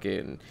 like,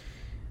 fucking,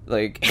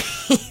 like,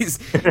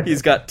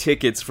 he's got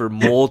tickets for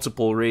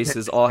multiple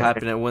races all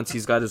happening at once.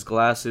 He's got his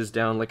glasses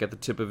down, like, at the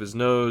tip of his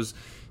nose.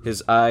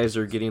 His eyes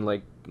are getting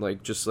like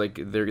just like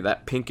they're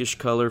that pinkish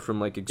color from,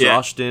 like,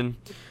 exhaustion.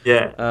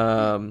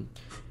 Yeah.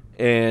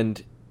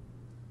 And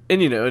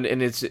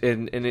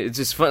it's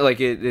just fun. Like,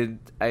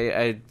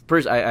 I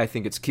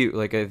think it's cute.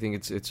 Like, I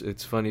think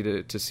it's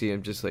funny to see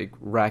him just, like,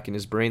 racking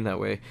his brain that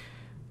way.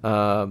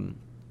 And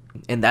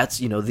that's,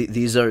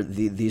 these are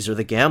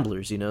the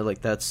gamblers,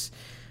 like, that's,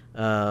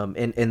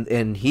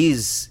 and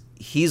he's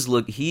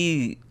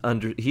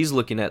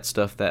looking at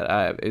stuff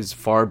that is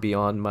far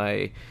beyond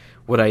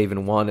what I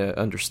even want to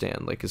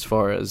understand, like, as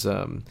far as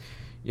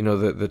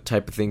the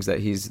type of things that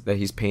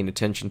he's paying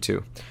attention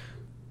to.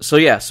 So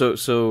yeah,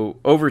 so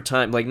over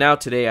time, like, now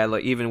today, I,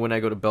 like, even when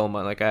I go to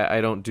Belmont, like, I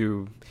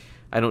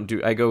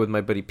go with my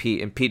buddy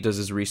Pete, and Pete does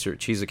his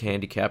research. He's a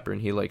handicapper,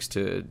 and he likes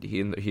to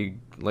do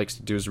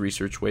his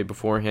research way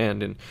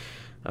beforehand, and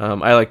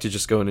I like to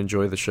just go and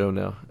enjoy the show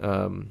now.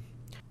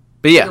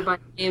 But yeah, go by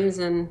names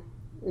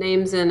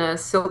in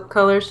silk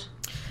colors.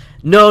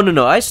 No.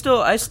 I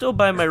still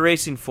buy my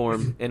racing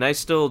form, and I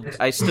still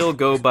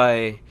go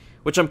by.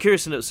 Which I'm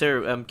curious to know,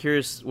 Sarah. I'm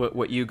curious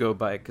what you go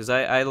by, because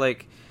I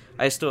look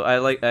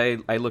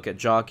at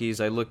jockeys.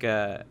 I look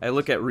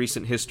at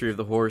recent history of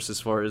the horse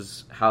as far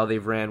as how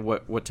they've ran,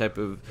 what type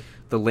of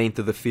the length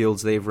of the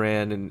fields they've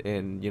ran,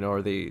 and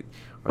are they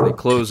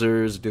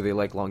closers? Do they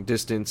like long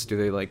distance? Do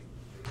they like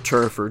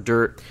turf or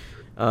dirt?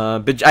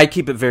 But I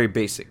keep it very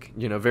basic,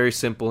 very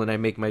simple, and I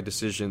make my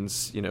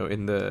decisions,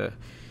 in the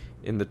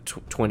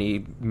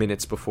 20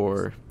 minutes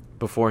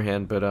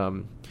beforehand. But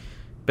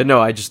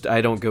no, I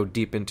don't go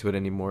deep into it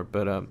anymore.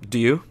 But do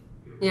you?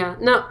 Yeah,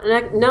 no,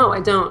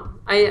 I don't.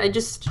 I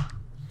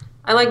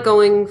like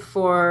going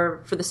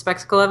for the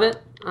spectacle of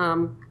it,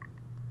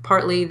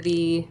 partly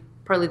the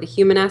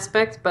human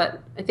aspect,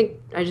 but I think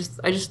I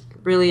just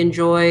really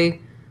enjoy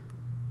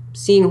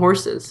seeing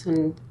horses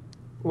and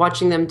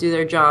watching them do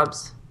their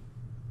jobs.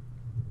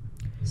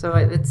 So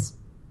that's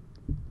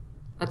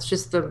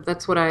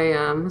what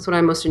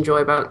I most enjoy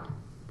about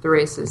the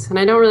races, and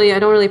I don't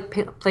really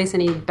place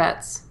any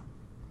bets.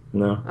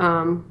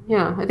 No.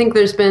 Yeah, I think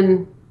there's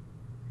been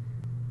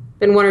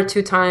one or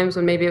two times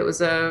when maybe it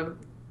was a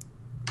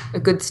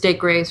good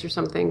stake race or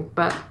something,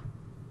 but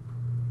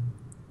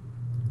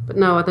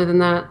no, other than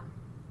that,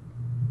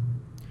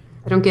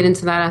 I don't get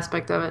into that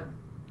aspect of it.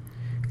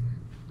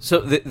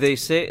 So they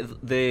say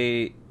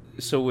with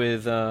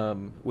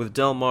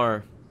Del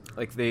Mar,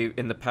 like,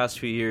 in the past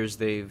few years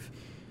they've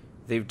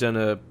done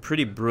a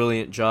pretty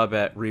brilliant job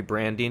at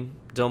rebranding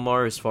Del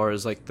Mar, as far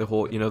as, like, the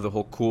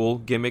whole cool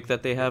gimmick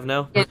that they have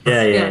now.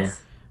 Yes.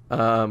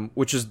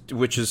 Which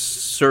has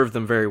served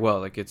them very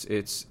well. Like, it's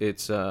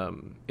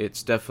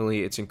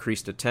definitely, it's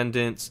increased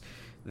attendance.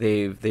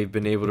 They've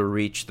been able to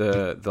reach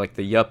the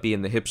yuppie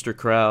and the hipster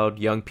crowd,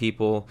 young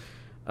people.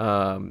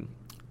 But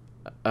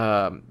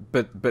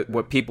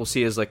what people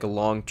see as, like, a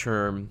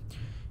long-term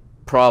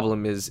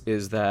problem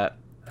is that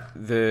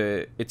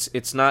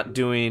it's not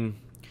doing.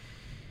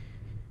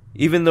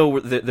 Even though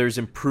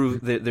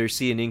they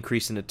see an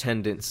increase in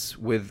attendance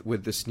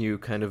with this new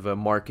kind of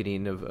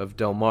marketing of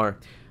Del Mar.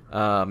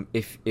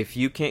 If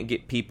you can't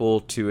get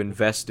people to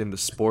invest in the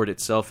sport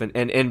itself,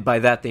 and by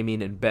that they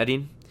mean in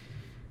betting,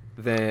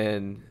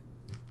 then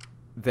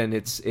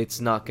it's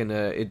not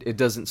gonna, it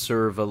doesn't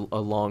serve a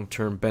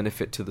long-term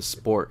benefit to the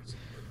sport,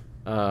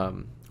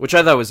 which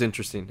I thought was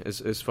interesting.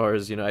 As far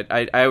as,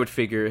 I would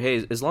figure,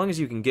 hey, as long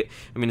as you can get,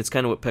 I mean, it's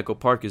kind of what Petco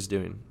Park is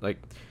doing.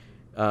 Like,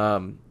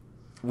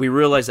 we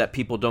realize that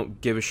people don't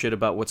give a shit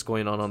about what's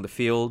going on the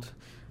field.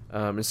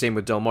 And same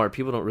with Del Mar.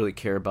 People don't really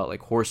care about,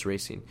 like, horse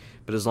racing.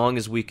 But as long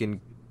as we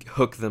can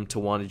hook them to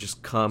want to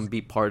just come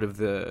be part of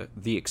the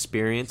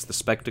experience, the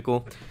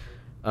spectacle,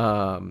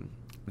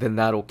 then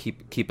that'll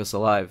keep us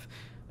alive.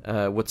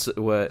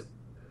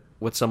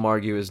 What some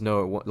argue is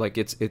no, like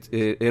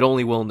it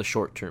only will in the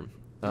short term.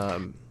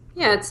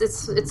 Yeah,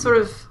 it's sort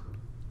of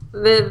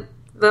the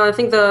I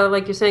think the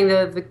like you're saying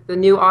the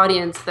new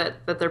audience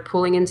that they're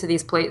pulling into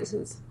these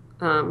places.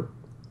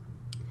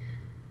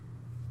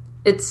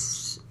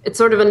 It's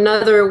sort of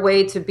another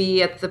way to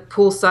be at the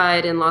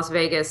poolside in Las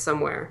Vegas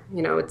somewhere.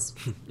 You know, it's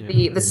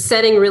the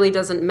setting really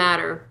doesn't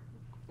matter.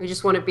 We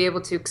just want to be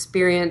able to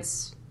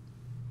experience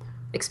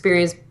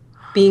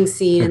being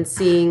seen and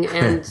seeing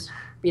and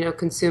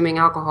consuming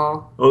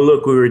alcohol. Oh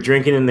look, we were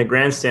drinking in the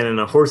grandstand and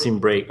a horsing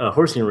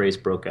race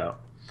broke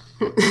out.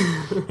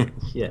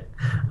 Yeah.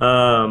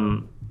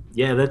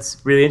 Yeah, that's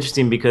really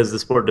interesting because the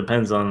sport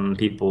depends on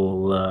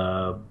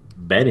people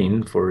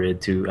betting for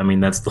it to. I mean,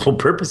 that's the whole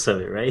purpose of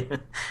it, right?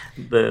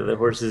 the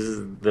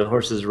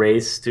horses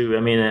race too. I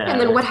mean, and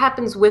then what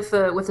happens with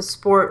a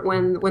sport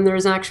when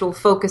there's an actual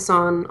focus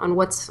on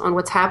what's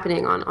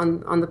happening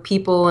on the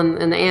people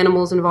and the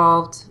animals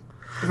involved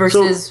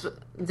versus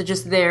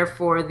just there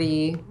for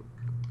the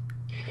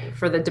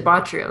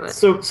debauchery of it.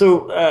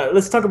 So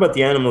let's talk about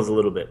the animals a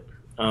little bit.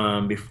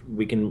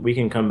 We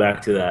can come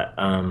back to that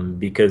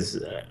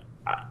because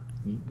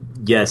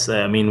yes,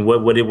 I mean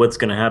what's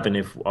going to happen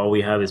if all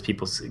we have is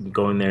people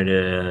going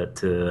there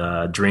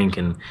to drink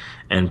and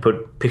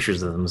put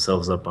pictures of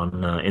themselves up on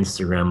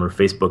Instagram or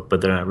Facebook,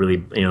 but they're not really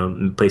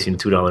placing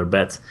 $2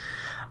 bets.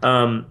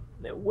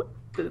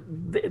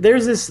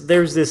 There's this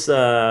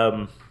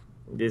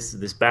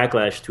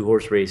backlash to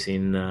horse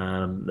racing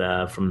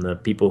from the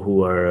people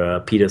who are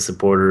PETA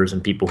supporters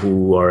and people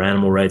who are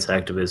animal rights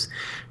activists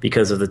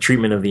because of the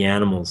treatment of the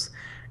animals.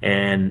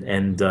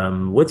 And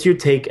what's your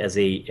take as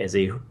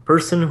a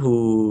person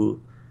who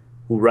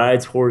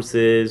rides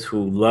horses,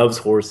 who loves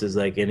horses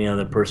like any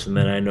other person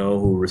that I know,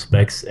 who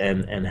respects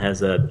and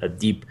has a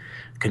deep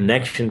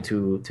connection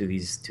to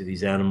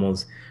these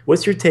animals?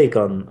 What's your take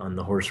on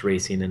the horse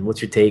racing, and what's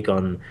your take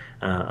on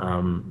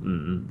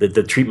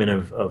the treatment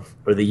of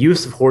or the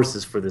use of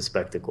horses for the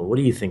spectacle? What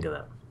do you think of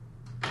that?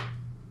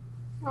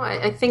 Well,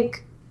 I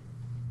think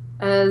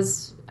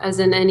as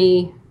in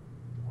any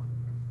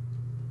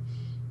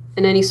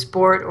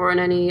sport or in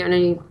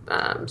any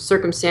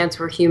circumstance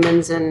where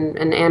humans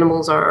and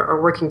animals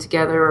are working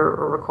together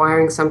or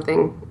requiring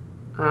something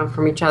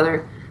from each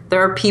other,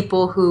 there are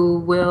people who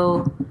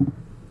will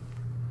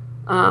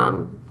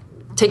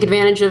take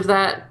advantage of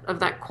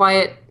that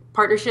quiet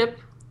partnership.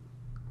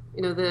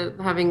 The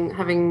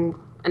having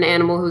an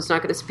animal who's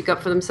not going to speak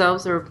up for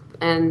themselves,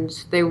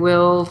 and they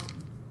will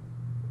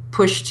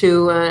push it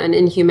to an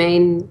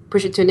inhumane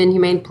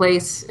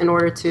place in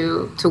order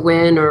to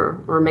win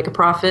or make a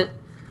profit.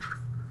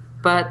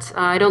 But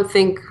I don't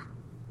think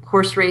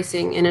horse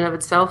racing in and of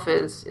itself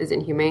is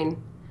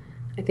inhumane.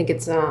 I think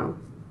it's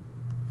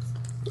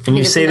and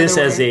you say this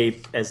as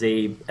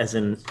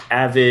an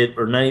avid,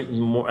 or not even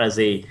more, as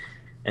a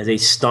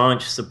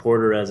staunch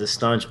supporter, as a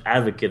staunch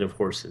advocate of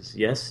horses.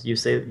 Yes, you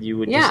say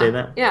you say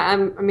that? Yeah,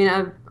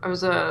 I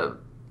was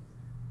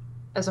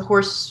as a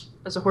horse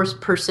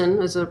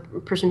person, as a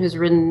person who's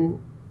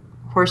ridden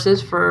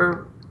horses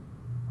for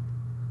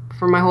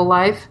my whole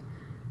life.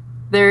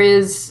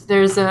 There's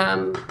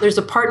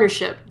a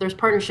partnership. There's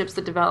partnerships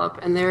that develop,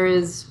 and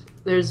there's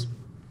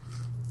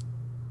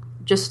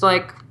just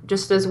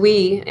as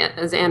we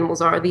as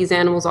animals are. These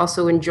animals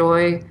also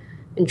enjoy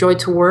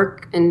to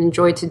work and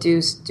enjoy to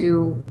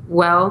do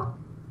well.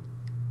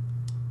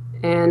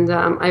 And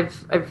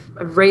I've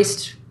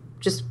raced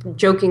just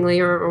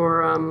jokingly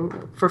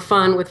or for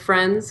fun with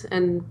friends,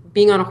 and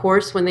being on a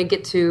horse when they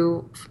get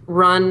to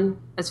run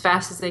as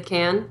fast as they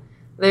can,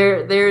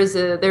 there is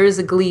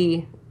a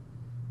glee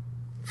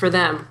for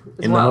them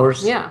as in well. The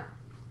horse? Yeah,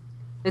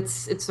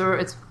 it's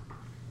a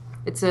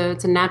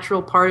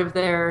natural part of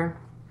their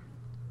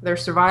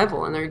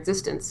survival and their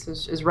existence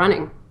is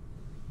running.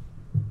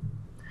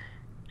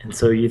 And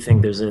so you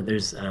think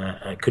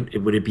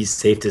would it be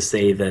safe to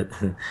say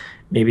that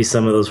maybe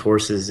some of those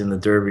horses in the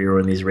Derby or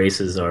in these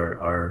races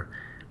are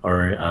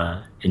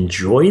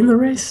enjoying the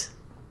race?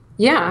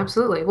 Yeah,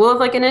 absolutely. Well,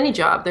 like in any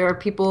job, there are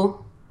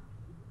people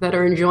that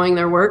are enjoying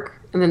their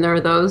work, and then there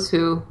are those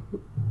who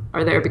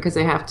are there because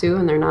they have to,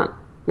 and they're not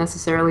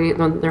necessarily,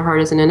 their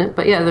heart isn't in it.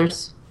 But yeah,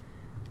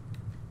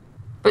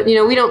 but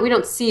we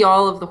don't see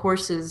all of the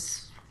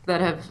horses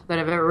that have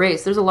ever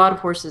raced. There's a lot of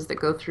horses that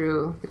go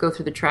through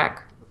the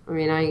track. I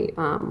mean,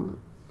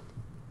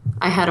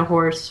 I had a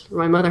horse.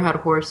 My mother had a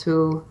horse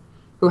who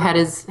had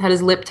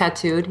his lip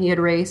tattooed. He had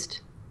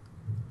raced,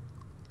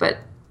 but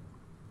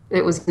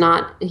it was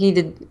not. He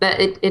did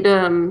that.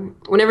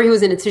 Whenever he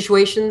was in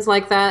situations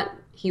like that,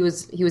 he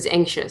was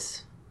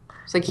anxious.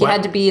 It's like he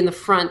had to be in the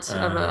front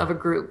of a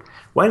group.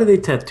 Why do they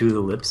tattoo the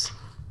lips?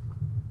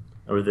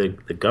 Or the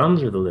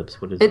gums or the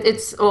lips? What is it?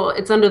 It's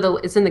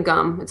in the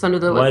gum. It's under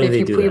the lip. Why do if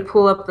they you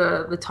pull up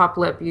the top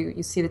lip,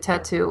 you see the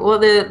tattoo. Well,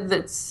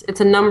 it's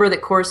a number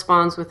that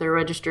corresponds with their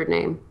registered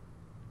name.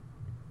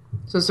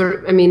 So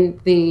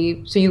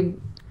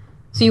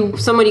So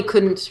somebody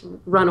couldn't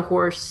run a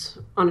horse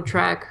on a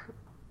track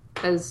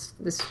as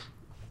this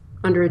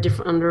under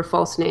a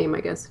false name,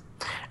 I guess.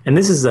 And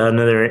this is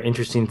another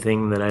interesting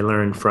thing that I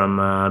learned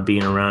from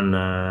being around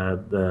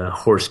the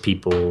horse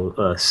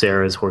people,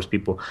 Sarah's horse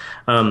people.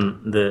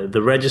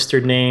 The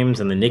registered names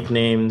and the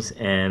nicknames,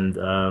 and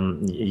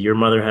your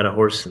mother had a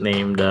horse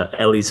named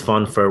Ellie's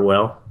Fond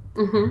Farewell.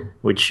 Mm-hmm.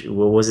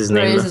 What was his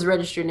name? That is his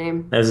registered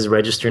name. That was his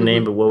registered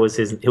name, but what was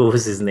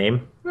his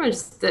name?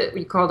 Just that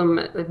we called him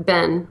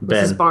Ben. Was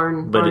his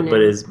barn name.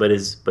 But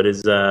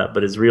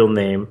his real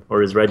name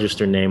or his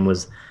registered name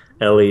was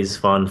Ellie's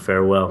Fond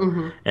Farewell.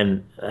 Mm-hmm.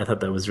 And I thought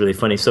that was really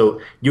funny.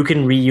 So you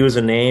can reuse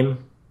a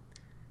name.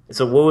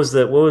 So what was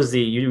the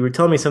you were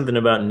telling me something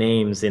about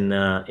names for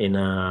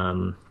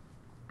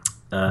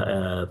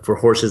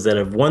horses that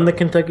have won the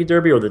Kentucky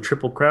Derby or the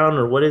Triple Crown,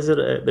 or what is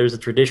it? There's a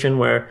tradition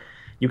where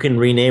you can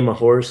rename a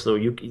horse,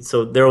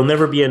 so there will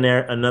never be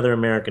another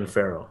American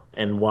Pharoah.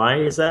 And why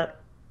is that?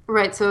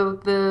 Right. So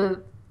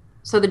the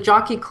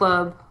Jockey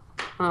Club,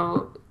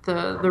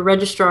 the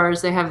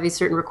registrars, they have these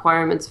certain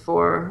requirements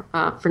for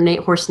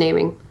horse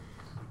naming,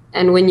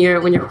 and when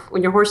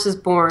your horse is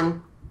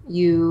born,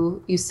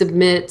 you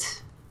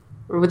submit,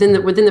 or within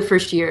the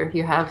first year,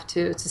 you have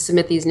to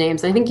submit these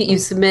names. I think you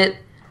submit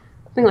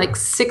something like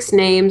 6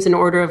 names in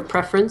order of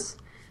preference,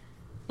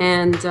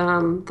 and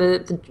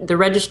the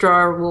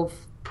registrar will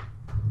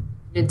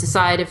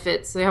decide if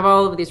it's. They have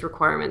all of these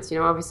requirements.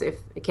 Obviously, if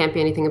it can't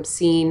be anything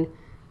obscene, it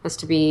has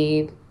to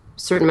be a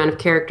certain amount of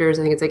characters.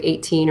 I think it's like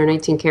 18 or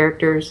 19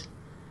 characters.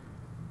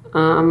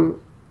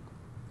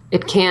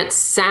 It can't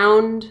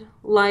sound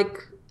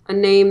like a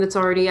name that's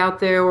already out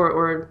there,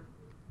 or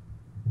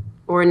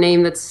a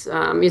name that's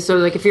so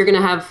like if you're going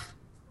to have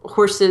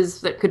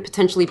horses that could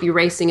potentially be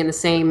racing in the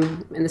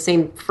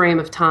same frame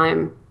of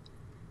time,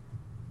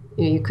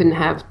 you couldn't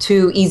have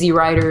 2 Easy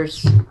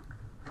Riders,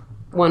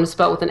 one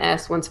spelled with an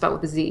S, one spelled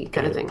with a Z,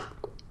 kind of thing.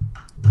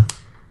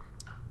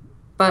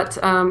 But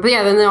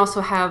yeah, then they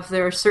also have,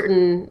 there are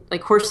certain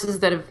like horses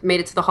that have made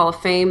it to the Hall of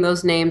Fame.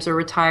 Those names are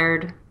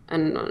retired,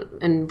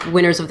 and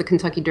winners of the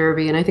Kentucky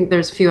Derby, and I think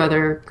there's a few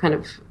other kind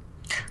of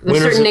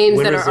certain names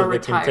that are retired. Winners of the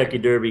Kentucky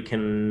Derby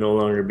can no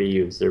longer be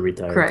used; they're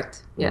retired.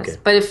 Correct. Yes, okay.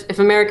 But if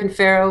American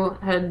Pharoah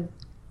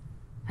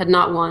had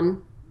not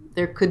won,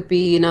 there could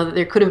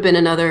have been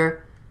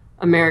another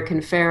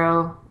American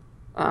Pharoah,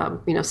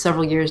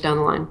 several years down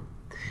the line.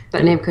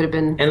 That name could have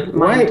been. And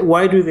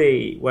why do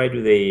they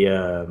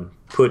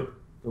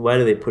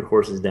put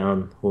horses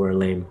down who are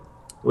lame?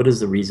 What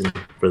is the reason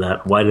for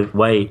that?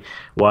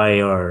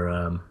 Why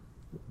are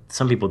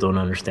some people don't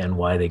understand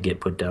why they get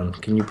put down?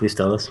 Can you please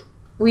tell us?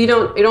 We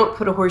don't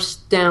put a horse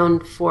down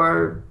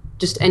for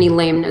just any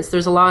lameness.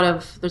 There's a lot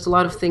of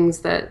things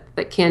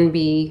that can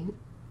be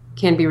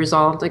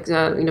resolved, like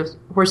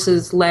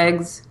horses'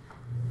 legs.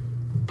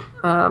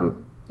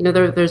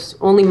 There's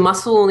only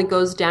muscle only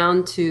goes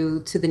down to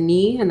the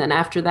knee, and then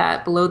after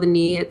that, below the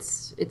knee,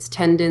 it's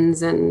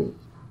tendons and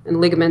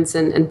ligaments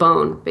and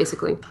bone,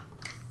 basically.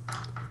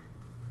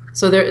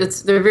 So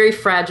they're very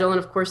fragile, and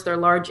of course they're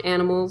large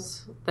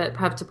animals that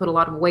have to put a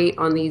lot of weight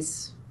on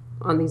these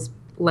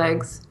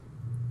legs.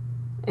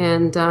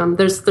 And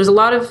there's a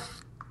lot of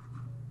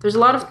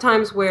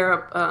times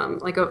where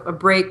like a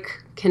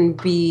break can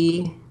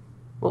be,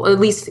 well, at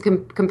least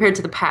compared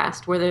to the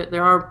past, where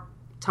there are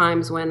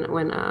times when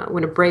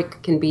a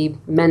break can be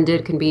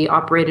mended, can be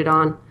operated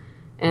on,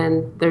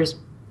 and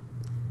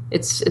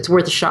it's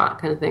worth a shot,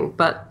 kind of thing.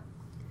 But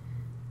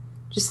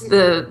just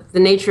the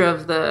nature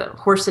of the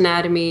horse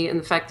anatomy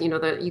and the fact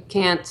that you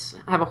can't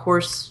have a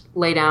horse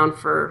lay down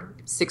for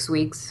 6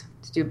 weeks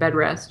to do bed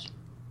rest.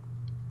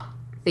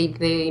 They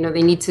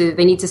need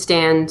to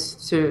stand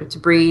to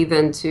breathe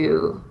and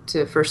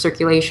for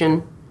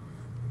circulation.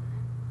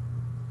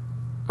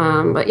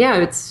 But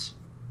yeah,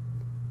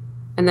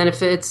 and then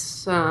if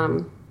it's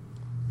there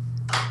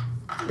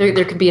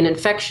could be an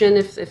infection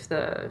if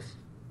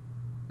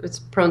it's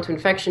prone to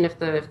infection if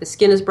the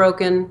skin is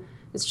broken.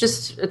 It's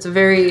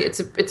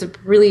a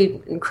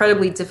really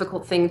incredibly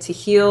difficult thing to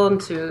heal and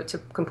to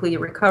completely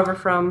recover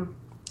from.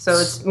 So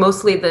it's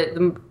mostly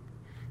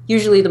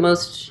usually the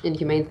most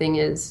inhumane thing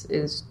is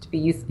to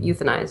be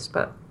euthanized.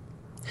 But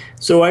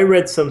so I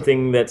read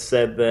something that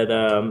said that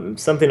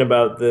something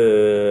about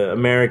the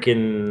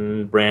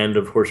American brand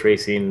of horse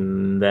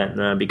racing,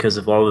 that because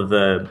of all of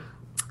the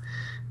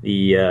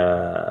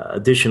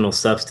additional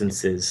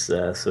substances,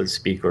 so to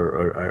speak,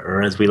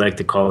 or as we like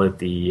to call it,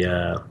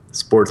 the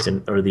sports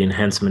or the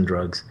enhancement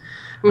drugs,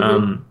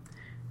 mm-hmm.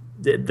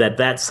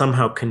 that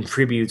somehow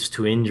contributes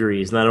to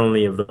injuries, not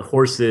only of the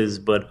horses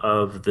but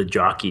of the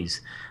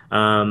jockeys.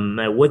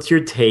 What's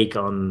your take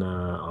on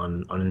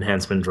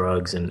enhancement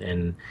drugs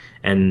and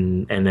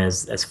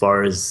as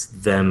far as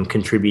them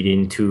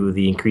contributing to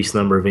the increased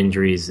number of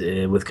injuries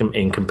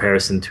in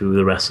comparison to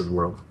the rest of the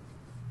world?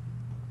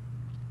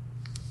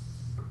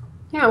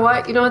 Yeah,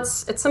 well,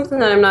 it's something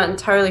that I'm not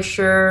entirely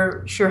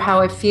sure how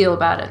I feel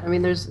about it. I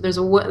mean, there's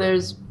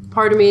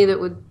part of me that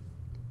would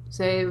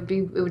say it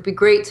would be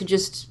great to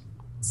just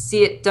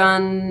see it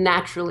done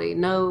naturally,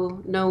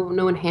 no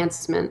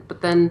enhancement.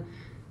 But then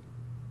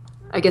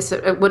I guess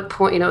at what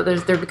point,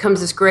 there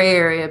becomes this gray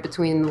area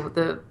between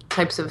the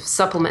types of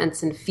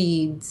supplements and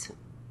feeds,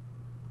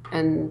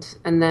 and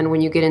then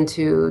when you get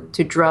into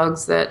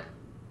drugs that,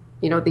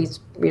 these,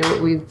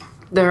 we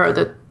there are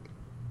that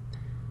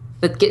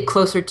get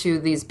closer to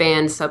these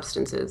banned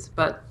substances.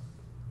 But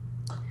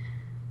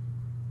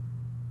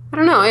I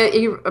don't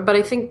know. But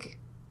I think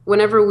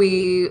whenever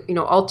we,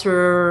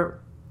 alter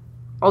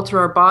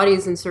our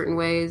bodies in certain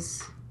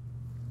ways,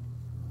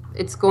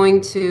 it's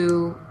going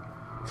to,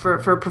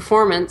 for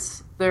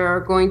performance, there are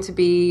going to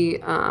be,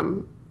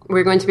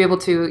 we're going to be able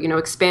to,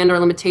 expand our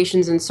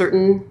limitations in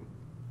certain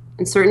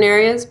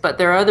areas, but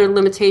there are other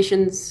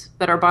limitations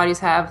that our bodies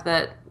have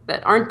that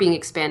aren't being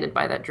expanded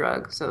by that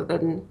drug. So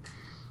then,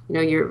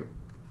 you're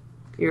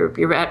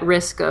at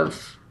risk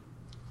of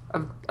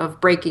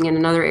breaking in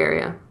another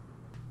area.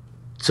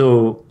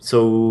 So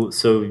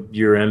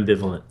you're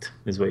ambivalent,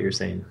 is what you're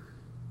saying.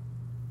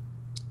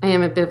 I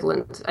am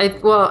ambivalent.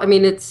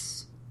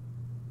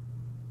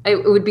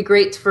 It would be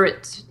great for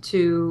it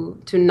to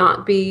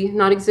not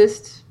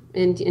exist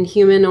in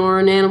human or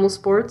in animal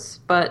sports,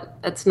 but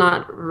that's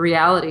not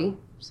reality.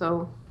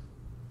 So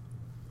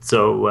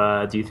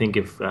do you think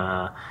if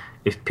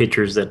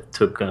pitchers that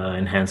took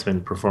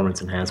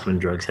performance enhancement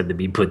drugs had to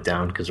be put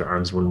down because their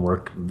arms wouldn't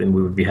work, then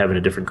we would be having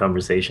a different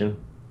conversation?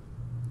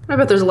 I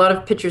bet there's a lot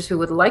of pitchers who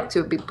would like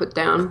to be put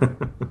down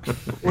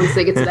once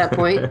they get to that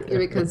point,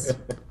 because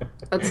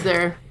that's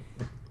their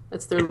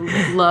love and their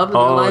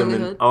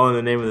livelihood. All in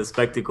the name of the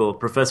spectacle.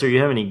 Professor, you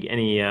have any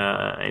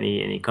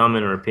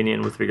comment or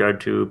opinion with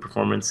regard to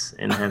performance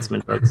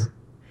enhancement drugs?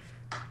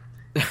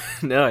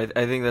 No,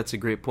 I think that's a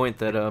great point.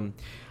 That I'm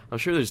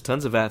sure there's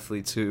tons of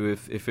athletes who,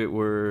 if it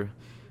were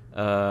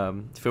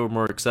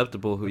more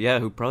acceptable,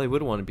 who probably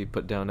would want to be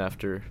put down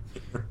after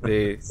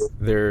they're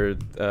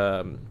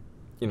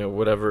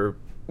whatever,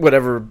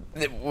 whether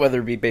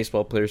it be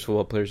baseball players,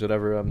 football players,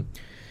 whatever.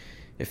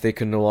 If they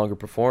can no longer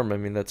perform, I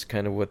mean, that's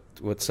kind of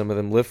what some of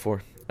them live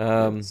for.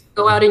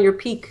 Go out in your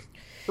peak.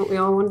 Don't we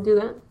all want to do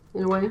that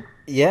in a way?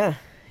 Yeah.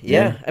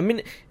 I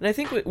mean, and I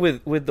think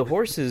with the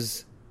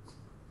horses,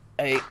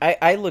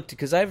 I looked,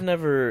 because I've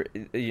never,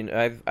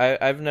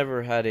 I've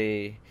never had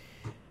a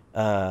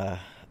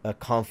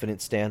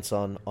confident stance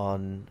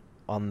on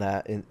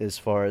that, as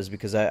far as,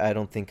 because I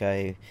don't think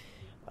I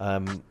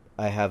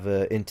have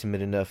an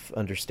intimate enough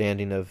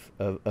understanding of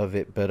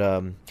it, but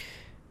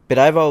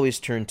I've always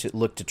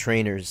looked to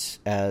trainers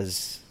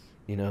as,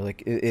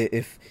 like,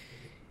 if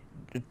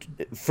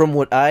from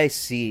what I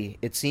see,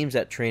 it seems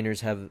that trainers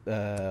have,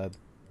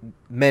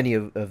 many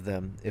of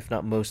them, if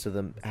not most of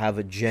them, have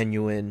a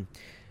genuine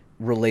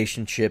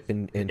relationship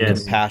and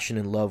Yes. compassion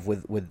and love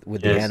with the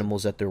Yes.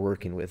 animals that they're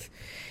working with,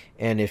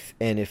 and if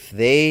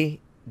they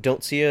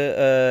don't see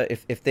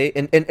if they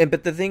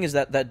but the thing is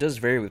that does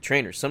vary with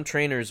trainers. Some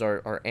trainers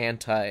are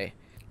anti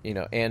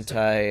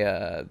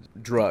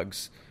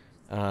drugs,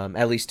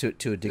 at least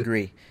to a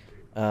degree,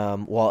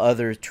 while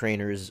other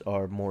trainers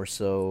are more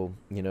so,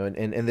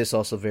 and this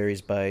also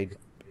varies by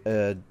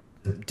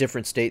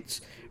different states,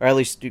 or at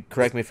least,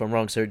 correct me if I'm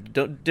wrong, sir.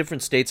 Don't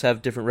different states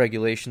have different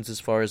regulations as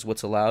far as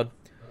what's allowed?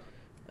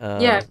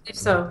 Yeah, I believe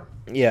so.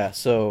 Yeah,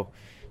 so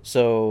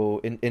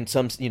in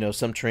some,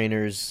 some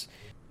trainers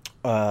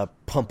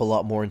pump a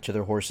lot more into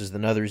their horses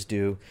than others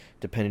do,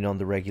 depending on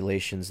the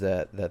regulations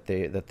that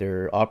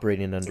they're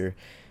operating under.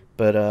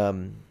 But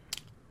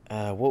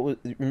what was,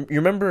 you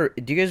remember?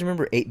 Do you guys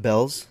remember 8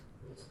 Bells?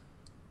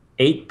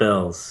 8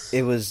 Bells.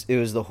 It was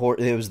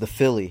the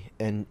filly,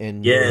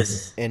 and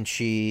Yes. and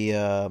she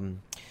Yeah.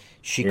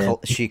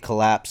 she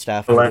collapsed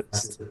after.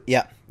 Collapsed.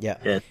 Yeah,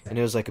 Yes. and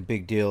it was like a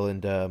big deal,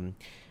 and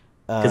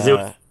Because it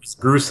was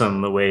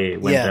gruesome the way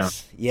it went down.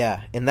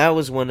 yeah, and that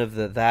was one of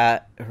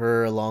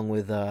her along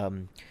with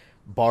you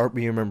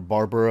remember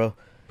Barbara?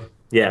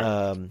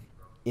 Yeah.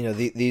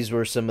 These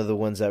were some of the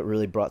ones that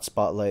really brought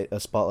a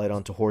spotlight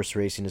onto horse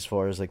racing, as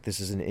far as, like, this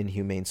is an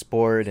inhumane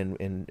sport,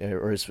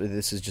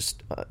 this is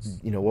just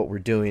what we're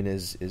doing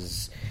is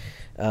it's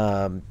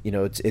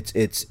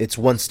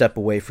one step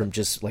away from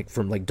just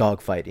from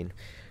dog fighting,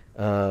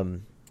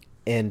 and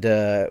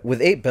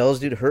with 8 Bells,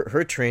 dude,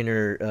 her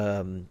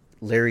trainer,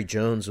 Larry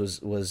Jones,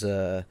 was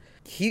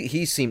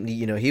he seemed,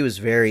 he was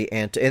very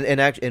anti,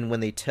 and when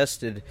they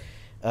tested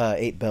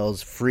 8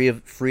 Bells free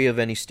of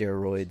any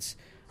steroids,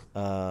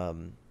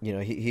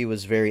 he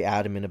was very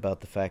adamant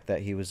about the fact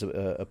that he was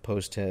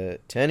opposed to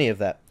any of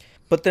that.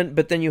 But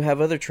then you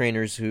have other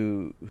trainers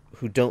who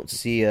don't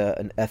see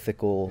an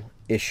ethical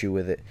issue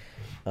with it.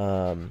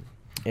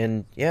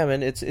 And yeah,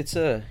 man, it's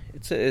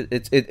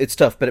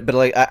tough. But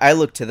like, I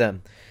look to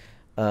them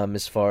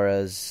as far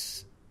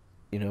as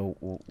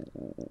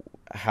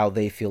how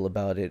they feel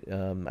about it.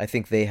 I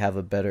think they have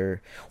a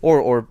better,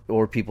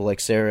 or people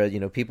like Sarah,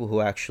 people who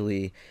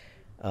actually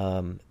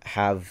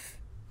have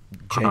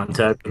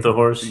contact with the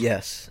horse.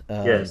 Yes.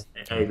 Yes,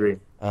 I agree.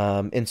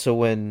 And so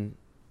when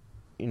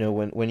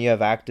you have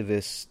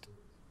activists,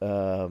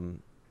 So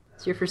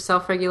you're for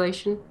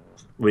self-regulation?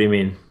 What do you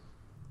mean?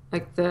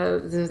 like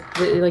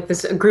like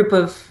this a group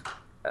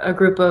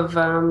of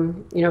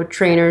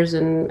trainers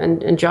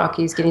and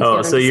jockeys getting together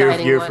Oh, so and you're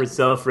deciding you're what. for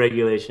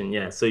self-regulation,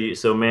 yeah.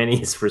 So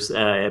Manny is for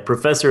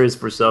professor is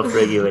for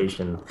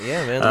self-regulation.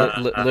 Yeah, man,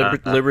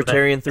 Let,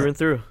 libertarian through and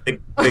through.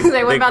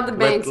 Say, what about the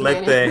banks,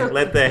 let Manny?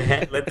 let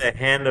the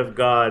hand of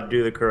God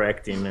do the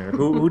correcting. Or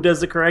who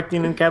does the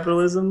correcting in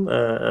capitalism?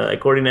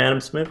 According to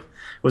Adam Smith,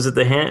 was it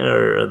the hand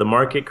or the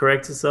market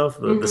corrects itself?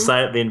 The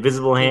side, the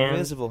invisible The hand.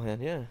 invisible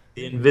hand, yeah.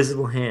 The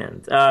invisible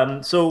hand.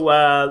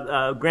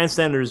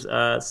 Grandstanders,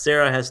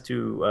 Sarah has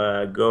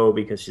to go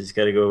because she's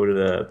got to go to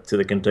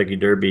the Kentucky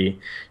Derby.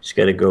 She's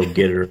got to go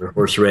get her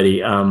horse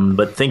ready.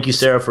 But thank you,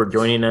 Sarah, for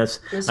joining us.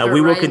 Mr. We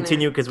will Right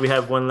continue because we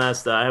have one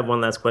last. I have one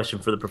last question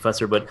for the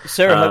professor. But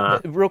Sarah,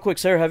 real quick,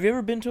 Sarah, have you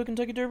ever been to a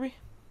Kentucky Derby?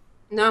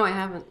 No, I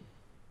haven't.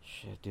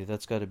 Shit, dude,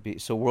 that's got to be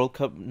so. World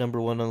Cup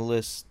 #1 on the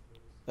list.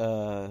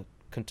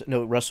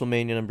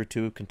 WrestleMania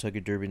 #2,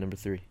 Kentucky Derby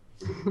 #3.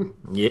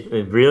 yeah,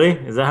 really,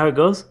 is that how it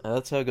goes?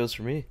 That's how it goes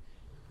for me.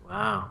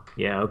 Wow.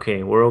 Yeah.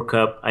 Okay. World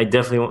Cup. I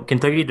definitely want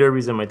Kentucky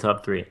Derby's in my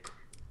top 3,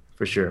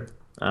 for sure.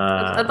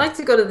 I'd like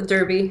to go to the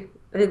Derby.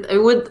 I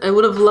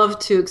would have loved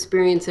to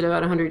experience it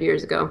about 100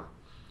 years ago.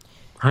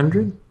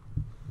 100.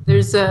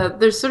 There's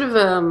sort of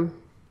I'm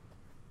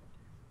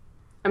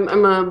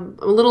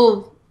a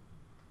little.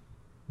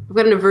 I've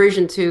got an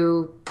aversion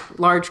to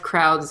large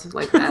crowds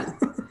like that.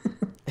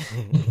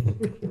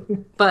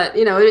 But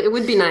it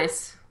would be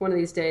nice one of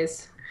these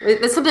days.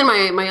 It's something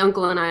my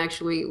uncle and I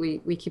actually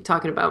we keep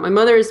talking about. My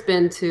mother has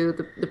been to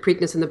the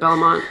Preakness and the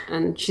Belmont,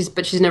 and she's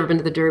never been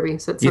to the Derby.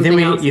 So it's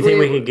something else. You think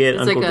we could get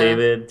It's Uncle like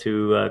David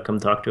to come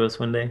talk to us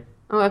one day?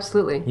 Oh,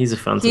 absolutely. He's a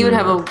fountain. He would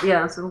have a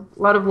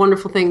lot of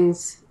wonderful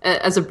things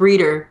as a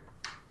breeder.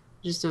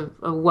 Just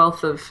a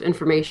wealth of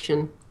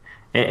information.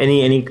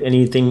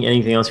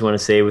 Anything else you want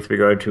to say with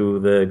regard to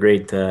the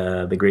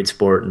great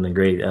sport and the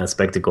great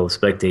spectacle of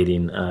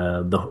spectating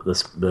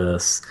the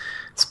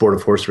sport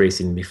of horse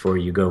racing before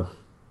you go?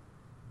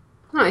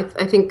 No, I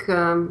think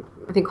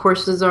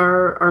horses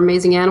are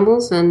amazing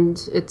animals,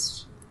 and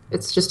it's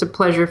just a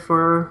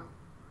pleasure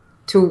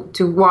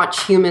to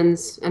watch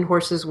humans and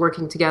horses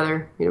working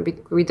together.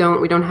 We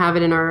don't have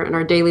it in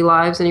our daily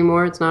lives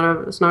anymore. It's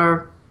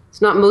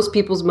not most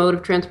people's mode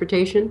of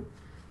transportation,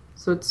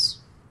 so it's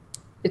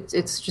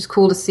just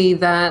cool to see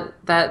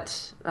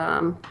that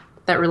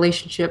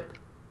relationship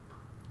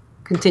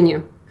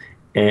continue.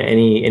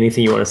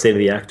 Anything you want to say to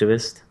the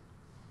activist?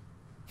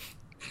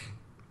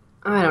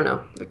 I don't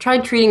know. Try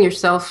treating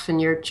yourself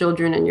and your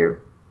children and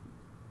your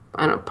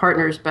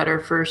partners better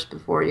first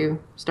before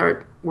you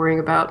start worrying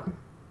about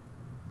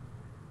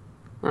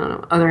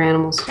other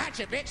animals.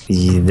 Gotcha, bitch.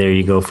 Yeah, there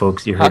you go,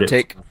 folks. You heard Hot it.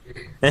 take.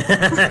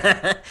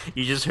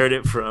 You just heard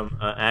it from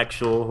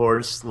actual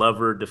horse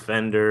lover,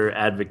 defender,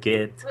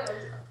 advocate.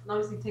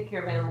 Obviously, take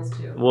care of animals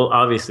too. Well,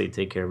 obviously,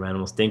 take care of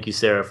animals. Thank you,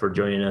 Sarah, for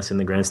joining us in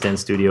the Grandstand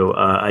studio.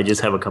 I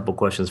just have a couple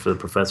questions for the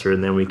professor,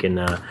 and then we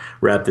can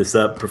wrap this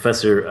up.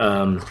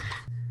 Professor,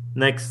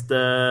 next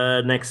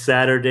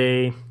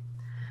Saturday,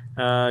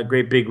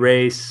 great big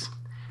race.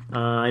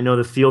 I know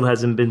the field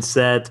hasn't been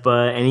set,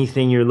 but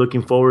anything you're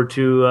looking forward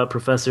to,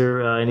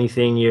 Professor?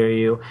 Anything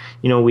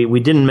we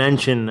didn't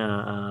mention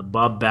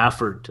Bob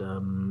Baffert.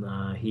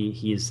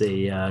 He is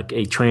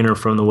a trainer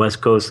from the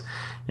West Coast.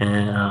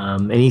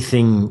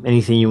 Anything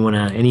you want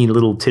to, any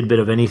little tidbit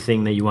of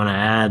anything that you want to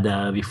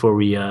add before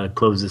we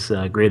close this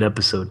great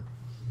episode?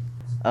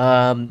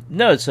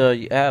 No, so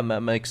yeah,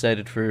 I'm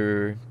excited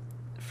for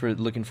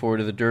looking forward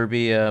to the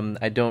Derby.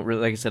 I don't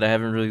really, like I said, I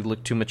haven't really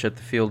looked too much at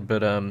the field,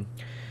 but I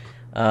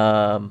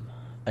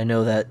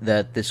know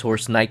that this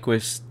horse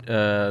Nyquist,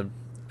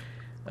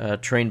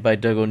 trained by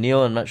Doug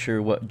O'Neill. I'm not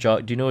sure what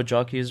do you know what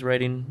jockey is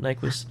riding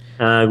Nyquist?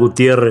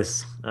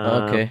 Gutierrez.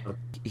 Okay.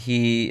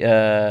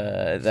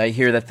 I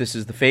hear that this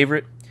is the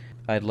favorite.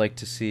 I'd like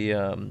to see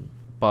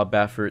Bob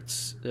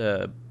Baffert's.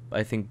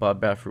 I think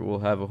Bob Baffert will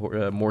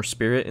have more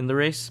spirit in the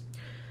race,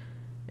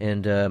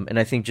 and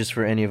I think just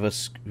for any of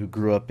us who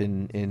grew up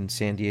in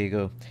San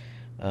Diego,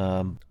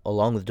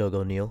 along with Doug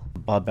O'Neill,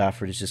 Bob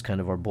Baffert is just kind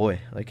of our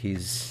boy. Like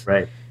he's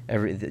right.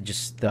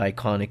 Just the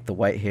iconic, the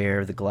white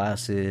hair, the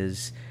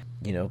glasses,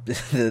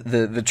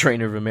 the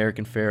trainer of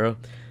American Pharoah.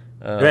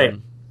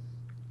 Right.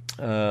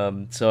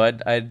 So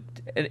I'd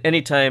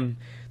anytime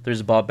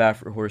there's a Bob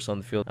Baffert horse on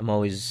the field, I'm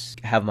always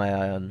have my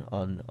eye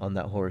on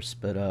that horse.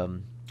 But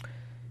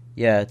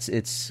yeah,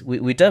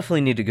 we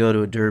definitely need to go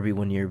to a Derby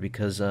one year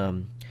because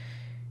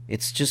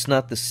it's just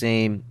not the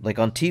same. Like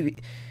on TV,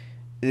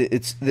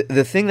 it's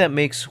the thing that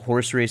makes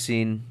horse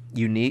racing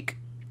unique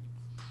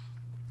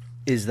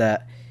is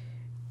that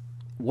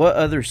what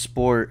other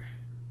sport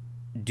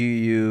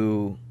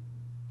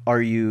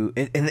are you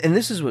and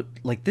this is what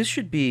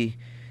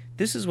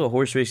this is what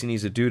horse racing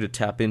needs to do to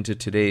tap into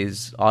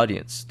today's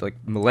audience, like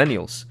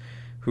millennials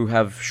who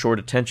have short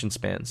attention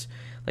spans.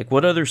 Like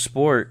what other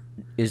sport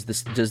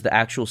does the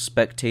actual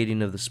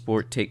spectating of the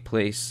sport take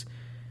place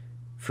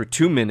for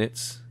 2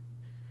 minutes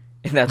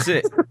and that's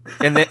it?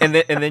 and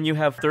then you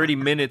have 30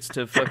 minutes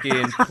to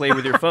fucking play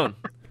with your phone.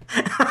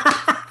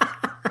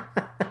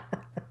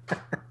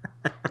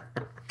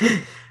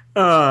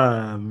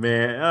 Oh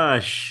man, oh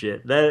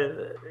shit.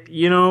 That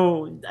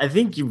I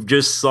think you've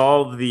just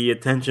solved the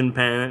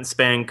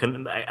span.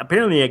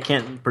 Apparently, I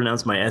can't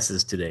pronounce my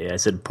s's today. I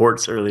said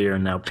ports earlier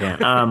and now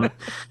pan. Um,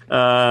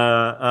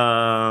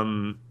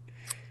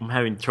 I'm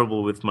having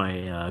trouble with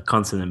my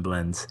consonant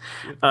blends.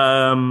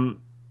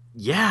 Um,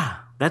 yeah,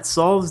 that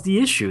solves the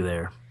issue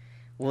there.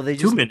 Well, they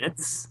Two just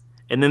minutes,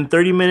 and then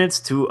 30 minutes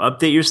to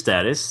update your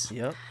status.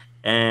 yep.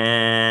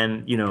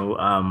 And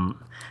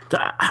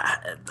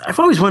I've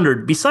always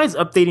wondered, besides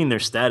updating their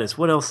status,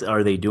 what else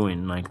are they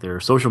doing? Like their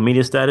social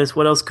media status,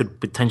 what else could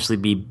potentially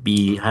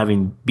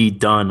be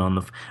done on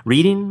the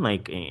reading,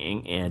 like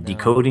No.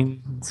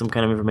 decoding some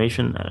kind of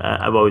information?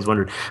 I've always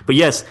wondered. But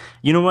yes,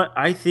 you know what?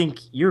 I think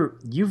you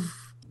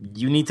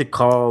need to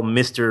call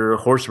Mr.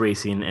 Horse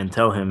Racing and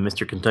tell him,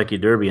 Mr. Kentucky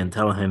Derby, and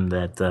tell him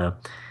that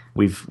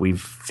we've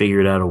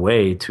figured out a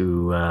way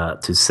to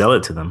sell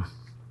it to them.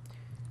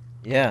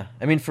 Yeah,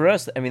 I mean for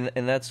us, I mean,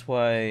 and that's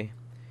why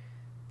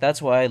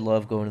I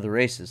love going to the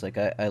races. Like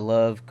I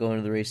love going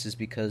to the races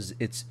because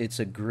it's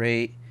a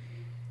great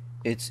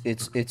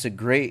it's a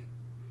great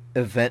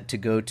event to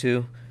go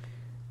to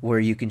where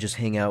you can just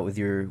hang out with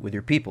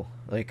your people.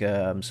 Like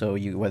so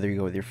you whether you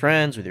go with your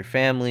friends, with your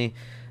family,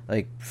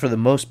 like for the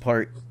most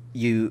part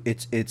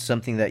it's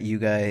something that you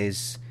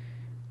guys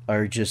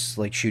are just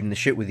like shooting the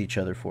shit with each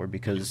other for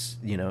because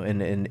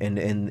and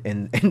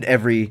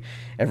every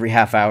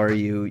half hour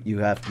you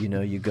have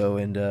you go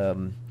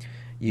and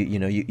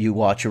you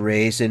watch a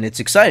race and it's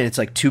exciting. It's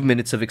like 2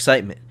 minutes of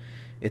excitement.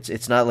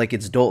 It's not like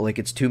it's dull. Like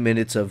it's 2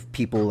 minutes of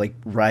people like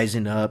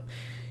rising up,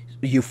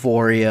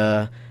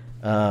 euphoria,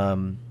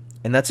 and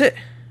that's it.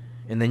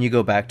 And then you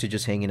go back to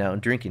just hanging out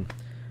and drinking.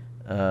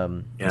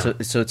 Yeah.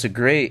 So it's a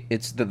great.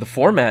 It's the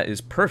format is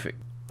perfect.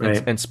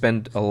 Right. And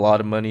spend a lot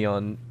of money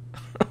on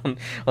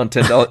on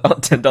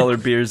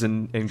 $10 beers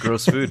and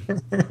gross food.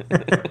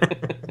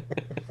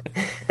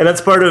 And that's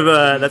part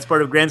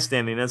of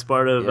grandstanding. That's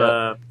part of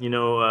Yep.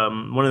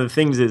 one of the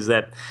things is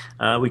that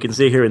we can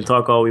sit here and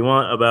talk all we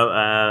want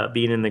about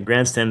being in the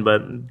grandstand,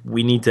 but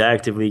we need to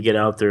actively get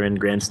out there and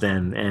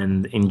grandstand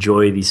and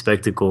enjoy the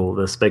spectacle,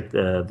 the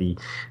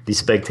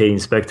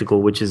spectating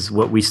spectacle, which is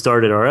what we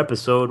started our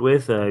episode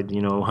with.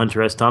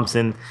 Hunter S.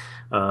 Thompson.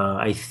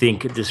 I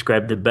think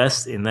described it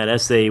best in that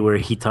essay where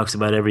he talks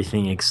about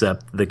everything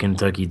except the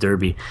Kentucky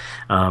Derby.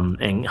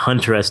 And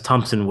Hunter S.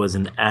 Thompson was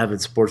an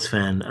avid sports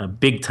fan, a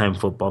big time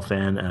football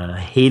fan,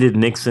 hated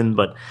Nixon,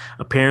 but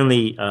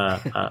apparently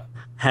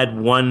had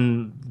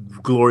one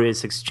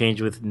glorious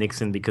exchange with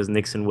Nixon because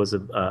Nixon was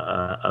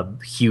a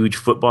huge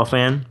football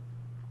fan.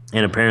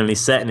 And apparently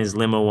sat in his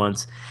limo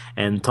once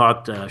and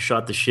shot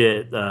the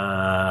shit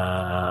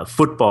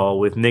football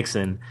with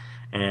Nixon.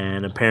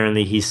 And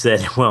apparently he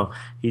said, well,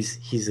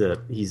 he's a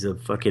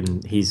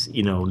fucking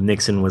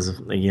Nixon was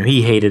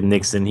he hated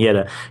Nixon.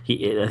 I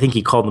think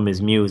he called him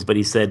his muse, but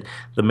he said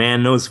the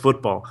man knows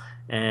football.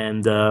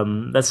 And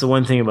that's the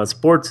one thing about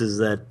sports is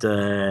that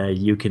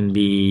you can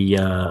be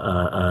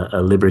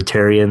a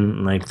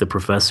libertarian like the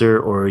professor,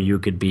 or you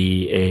could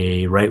be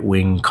a right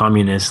wing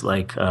communist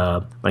like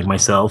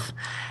myself,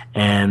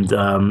 and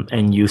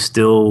we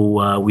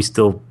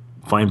still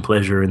find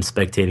pleasure in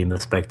spectating the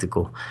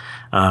spectacle.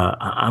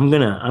 I'm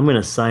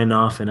gonna sign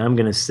off, and I'm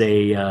gonna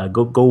say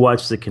go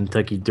watch the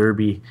Kentucky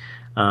Derby.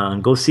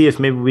 Go see if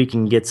maybe we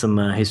can get some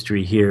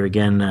history here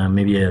again.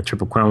 Maybe a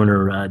Triple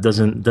Crowner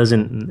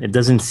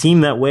doesn't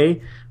seem that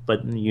way,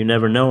 but you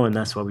never know, and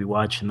that's why we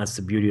watch. And that's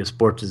the beauty of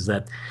sports is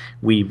that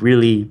we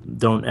really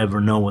don't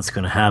ever know what's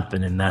going to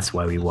happen, and that's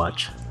why we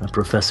watch.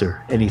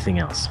 Professor, anything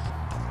else?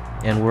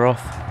 And we're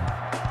off.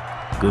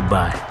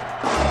 Goodbye.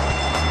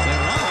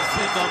 They're off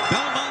in the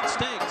Belmont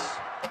Stakes.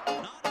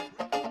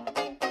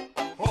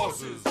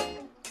 Horses.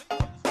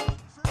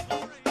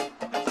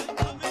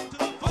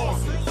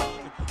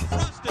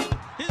 Frosted,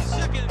 his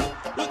second,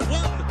 with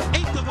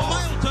 1/8 of a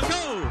mile to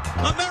go.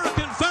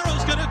 American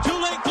Pharoah's got a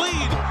 2-length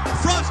lead.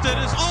 Frosted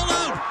is all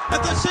out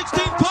at the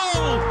 16th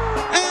pole.